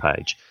Facebook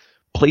page.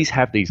 Please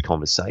have these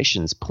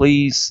conversations.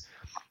 Please,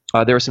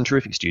 there are some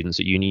terrific students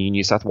at Uni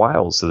New South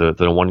Wales that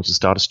are wanting to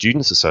start a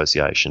students'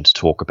 association to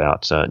talk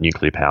about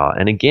nuclear power.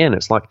 And again,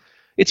 it's a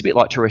bit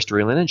like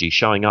terrestrial energy,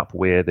 showing up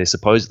where they're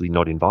supposedly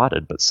not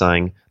invited, but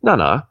saying,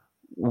 no,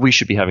 we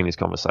should be having this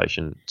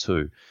conversation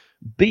too.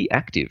 Be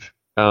active.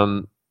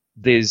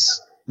 There's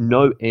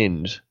no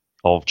end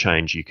of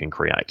change you can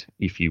create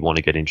if you want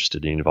to get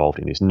interested and involved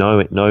in this. No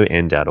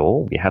end at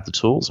all. We have the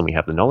tools and we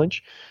have the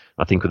knowledge.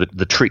 I think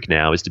the trick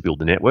now is to build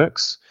the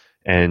networks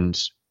and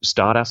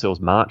start ourselves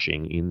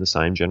marching in the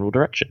same general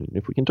direction.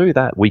 If we can do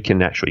that, we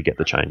can actually get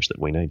the change that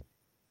we need.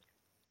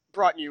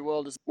 Bright New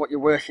World is what you're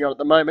working on at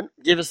the moment.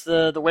 Give us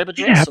the web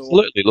address. Yeah,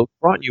 absolutely. Look,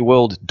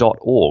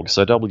 brightnewworld.org.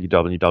 So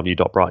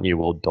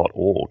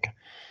www.brightnewworld.org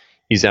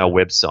is our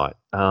website.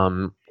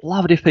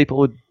 Love it if people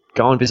would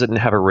go and visit and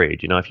have a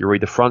read. If you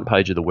read the front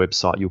page of the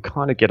website, you'll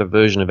kind of get a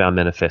version of our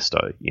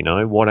manifesto,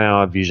 what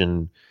our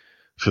vision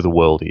for the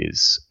world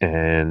is.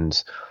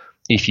 And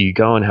if you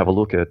go and have a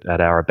look at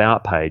our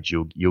About page,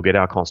 you'll get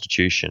our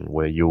constitution,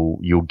 where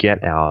you'll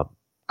get our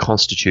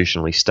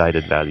constitutionally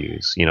stated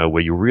values,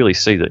 where you really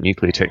see that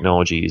nuclear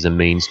technology is a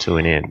means to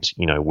an end.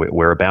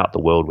 We're about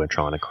the world we're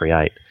trying to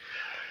create.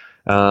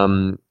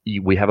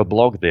 We have a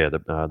blog there,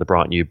 the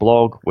Bright New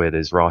blog, where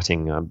there's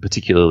writing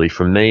particularly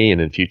from me,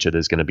 and in future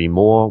there's going to be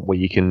more, where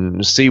you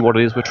can see what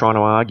it is we're trying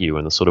to argue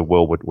and the sort of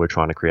world we're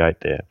trying to create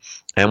there.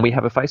 And we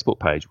have a Facebook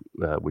page,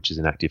 which is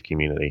an active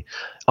community.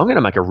 I'm going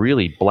to make a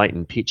really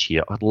blatant pitch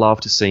here. I'd love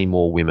to see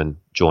more women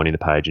joining the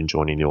page and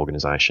joining the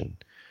organisation.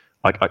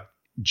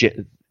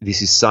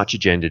 This is such a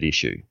gendered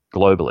issue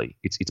globally.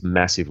 It's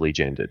massively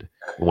gendered.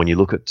 When you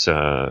look at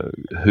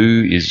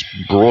who is,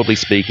 broadly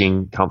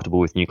speaking, comfortable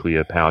with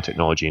nuclear power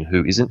technology and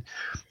who isn't,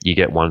 you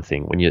get one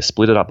thing. When you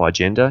split it up by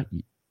gender,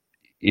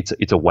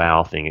 it's a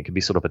wow thing. It can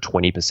be sort of a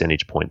 20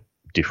 percentage point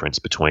difference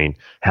between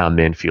how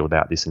men feel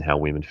about this and how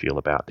women feel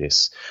about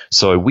this.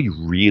 So we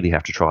really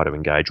have to try to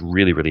engage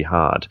really, really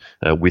hard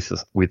with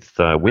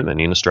women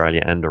in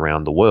Australia and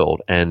around the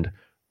world. And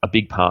a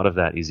big part of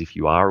that is, if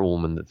you are a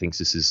woman that thinks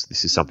this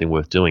is something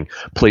worth doing,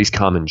 please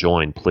come and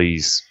join,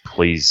 please,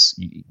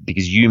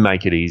 because you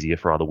make it easier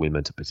for other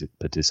women to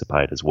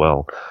participate as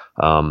well.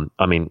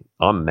 I mean,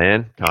 I'm a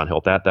man, can't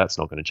help that. That's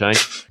not going to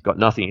change. Got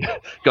nothing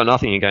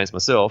against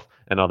myself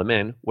and other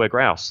men. We're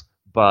grouse,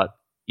 but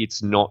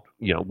it's not,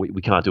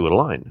 we can't do it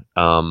alone.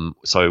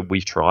 So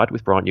we've tried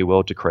with Bright New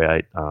World to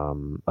create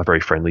a very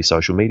friendly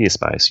social media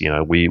space.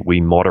 We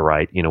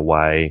moderate in a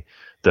way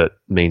that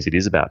means it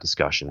is about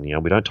discussion.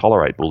 We don't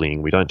tolerate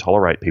bullying. We don't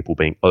tolerate people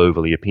being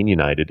overly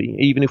opinionated,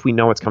 even if we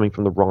know it's coming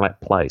from the right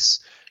place.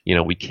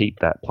 We keep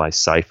that place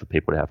safe for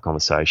people to have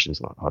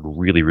conversations. I'd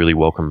really, really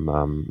welcome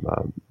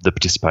the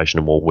participation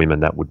of more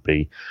women. That would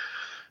be,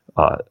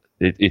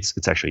 it's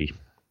actually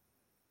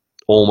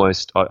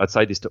almost, I'd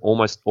say this to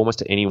almost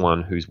to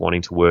anyone who's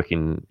wanting to work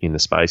in the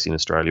space in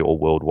Australia or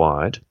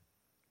worldwide.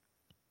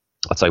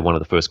 I'd say one of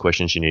the first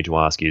questions you need to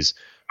ask is,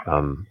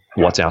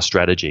 what's our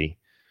strategy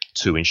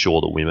to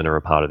ensure that women are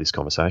a part of this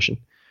conversation?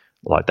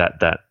 Like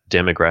that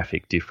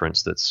demographic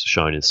difference that's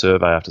shown in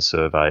survey after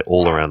survey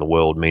all around the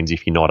world means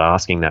if you're not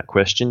asking that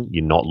question,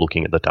 you're not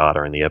looking at the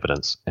data and the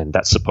evidence. And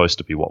that's supposed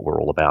to be what we're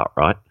all about,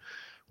 right?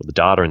 Well, the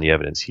data and the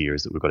evidence here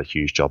is that we've got a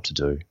huge job to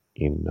do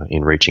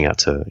in reaching out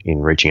to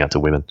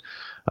women.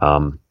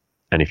 And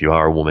if you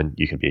are a woman,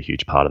 you can be a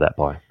huge part of that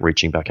by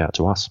reaching back out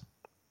to us.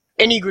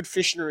 Any good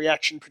fission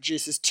reaction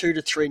produces 2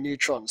 to 3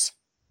 neutrons.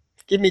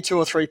 Give me 2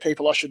 or 3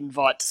 people I should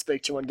invite to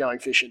speak to when going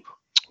fishing.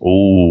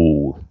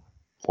 Oh,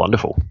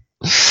 wonderful.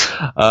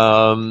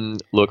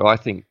 Look, I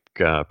think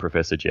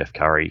Professor Jeff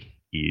Curry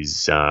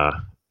is an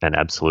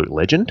absolute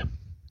legend.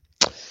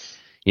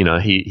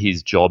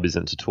 His job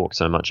isn't to talk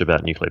so much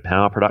about nuclear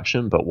power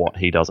production, but what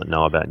he doesn't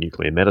know about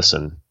nuclear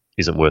medicine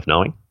isn't worth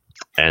knowing.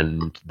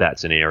 And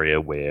that's an area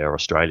where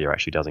Australia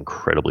actually does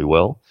incredibly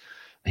well.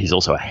 He's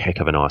also a heck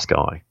of a nice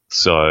guy.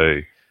 So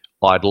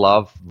I'd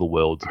love the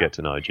world to get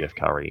to know Jeff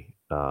Curry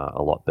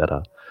a lot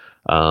better.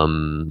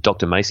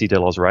 Dr. Macy de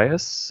los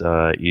Reyes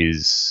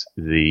is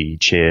the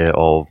chair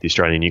of the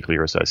Australian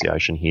Nuclear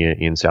Association here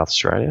in South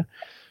Australia.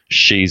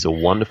 She's a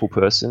wonderful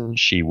person.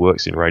 She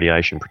works in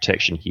radiation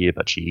protection here,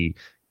 but she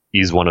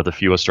is one of the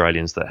few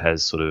Australians that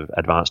has sort of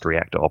advanced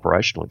reactor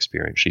operational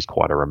experience. She's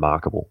quite a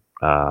remarkable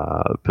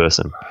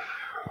person.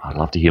 I'd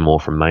love to hear more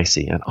from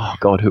Macy. And, oh,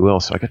 God, who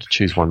else? I get to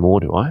choose one more,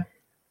 do I?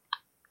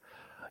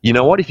 You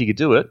know what? If you could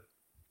do it,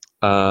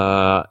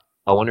 I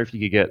wonder if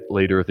you could get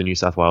leader of the New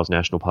South Wales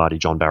National Party,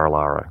 John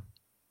Barilaro.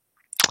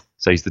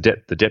 So he's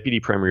the Deputy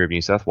Premier of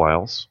New South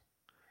Wales,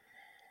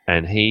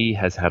 and he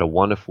has had a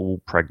wonderful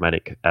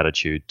pragmatic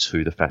attitude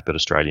to the fact that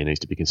Australia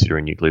needs to be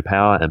considering nuclear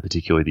power and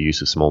particularly the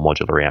use of small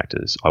modular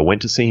reactors. I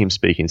went to see him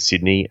speak in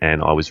Sydney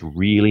and I was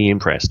really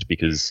impressed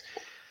because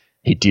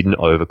he didn't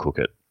overcook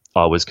it.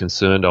 I was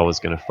concerned I was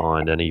going to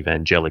find an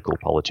evangelical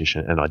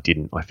politician, and I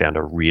didn't. I found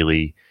a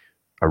really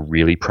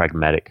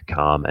pragmatic,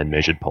 calm and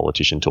measured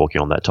politician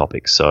talking on that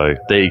topic. So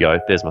there you go.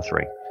 There's my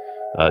three.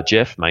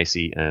 Jeff,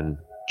 Macy and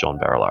John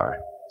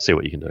Barilaro. See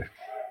what you can do.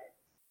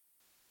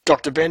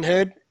 Dr. Ben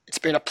Herd, it's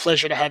been a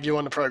pleasure to have you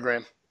on the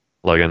program.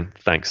 Logan,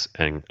 thanks.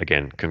 And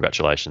again,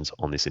 congratulations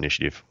on this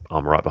initiative.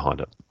 I'm right behind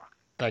it.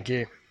 Thank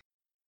you.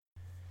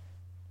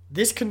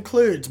 This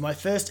concludes my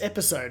first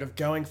episode of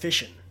Going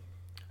Fishing.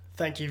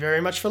 Thank you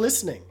very much for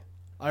listening.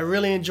 I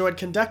really enjoyed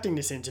conducting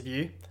this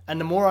interview, and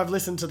the more I've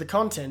listened to the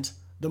content,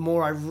 the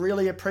more I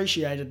really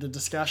appreciated the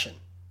discussion.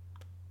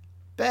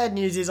 Bad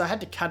news is I had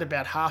to cut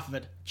about half of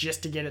it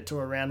just to get it to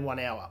around 1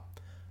 hour.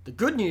 The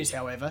good news,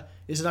 however,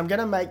 is that I'm going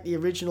to make the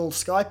original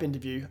Skype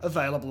interview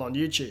available on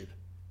YouTube.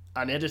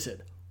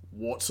 Unedited,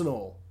 warts and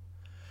all.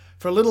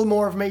 For a little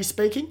more of me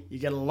speaking, you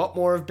get a lot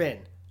more of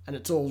Ben, and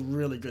it's all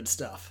really good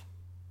stuff.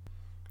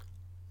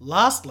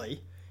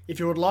 Lastly, if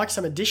you would like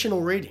some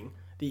additional reading,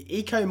 the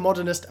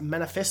Eco-Modernist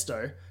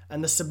Manifesto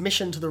and the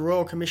submission to the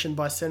Royal Commission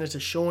by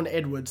Senator Sean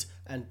Edwards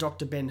and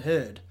Dr. Ben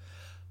Herd,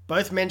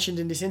 both mentioned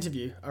in this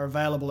interview, are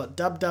available at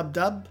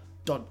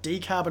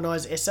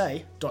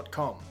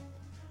www.decarbonizesa.com.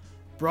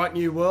 Bright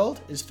New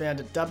World is found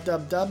at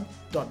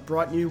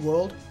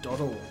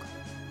www.brightnewworld.org.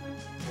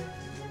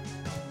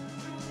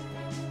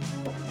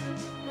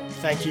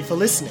 Thank you for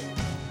listening.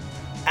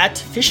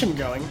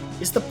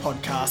 @FishandGoing is the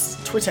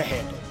podcast's Twitter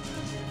handle.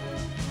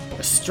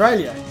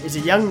 Australia is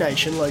a young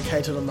nation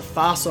located on the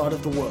far side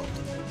of the world.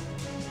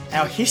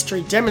 Our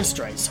history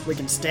demonstrates we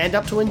can stand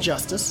up to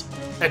injustice,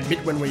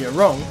 admit when we are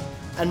wrong,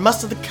 and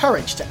muster the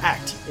courage to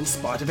act in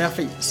spite of our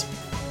fears.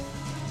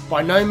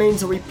 By no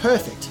means are we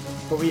perfect,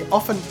 but we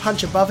often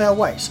punch above our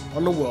weight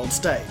on the world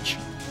stage.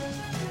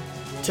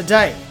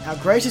 Today, our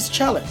greatest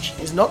challenge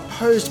is not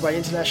posed by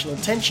international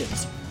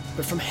tensions,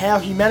 but from how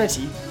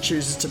humanity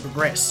chooses to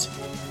progress.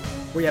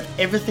 We have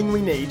everything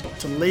we need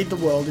to lead the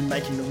world in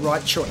making the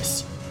right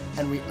choice,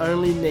 and we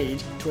only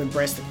need to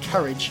embrace the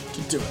courage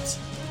to do it.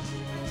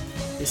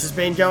 This has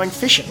been Going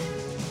Fishing,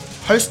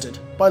 hosted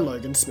by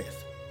Logan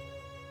Smith.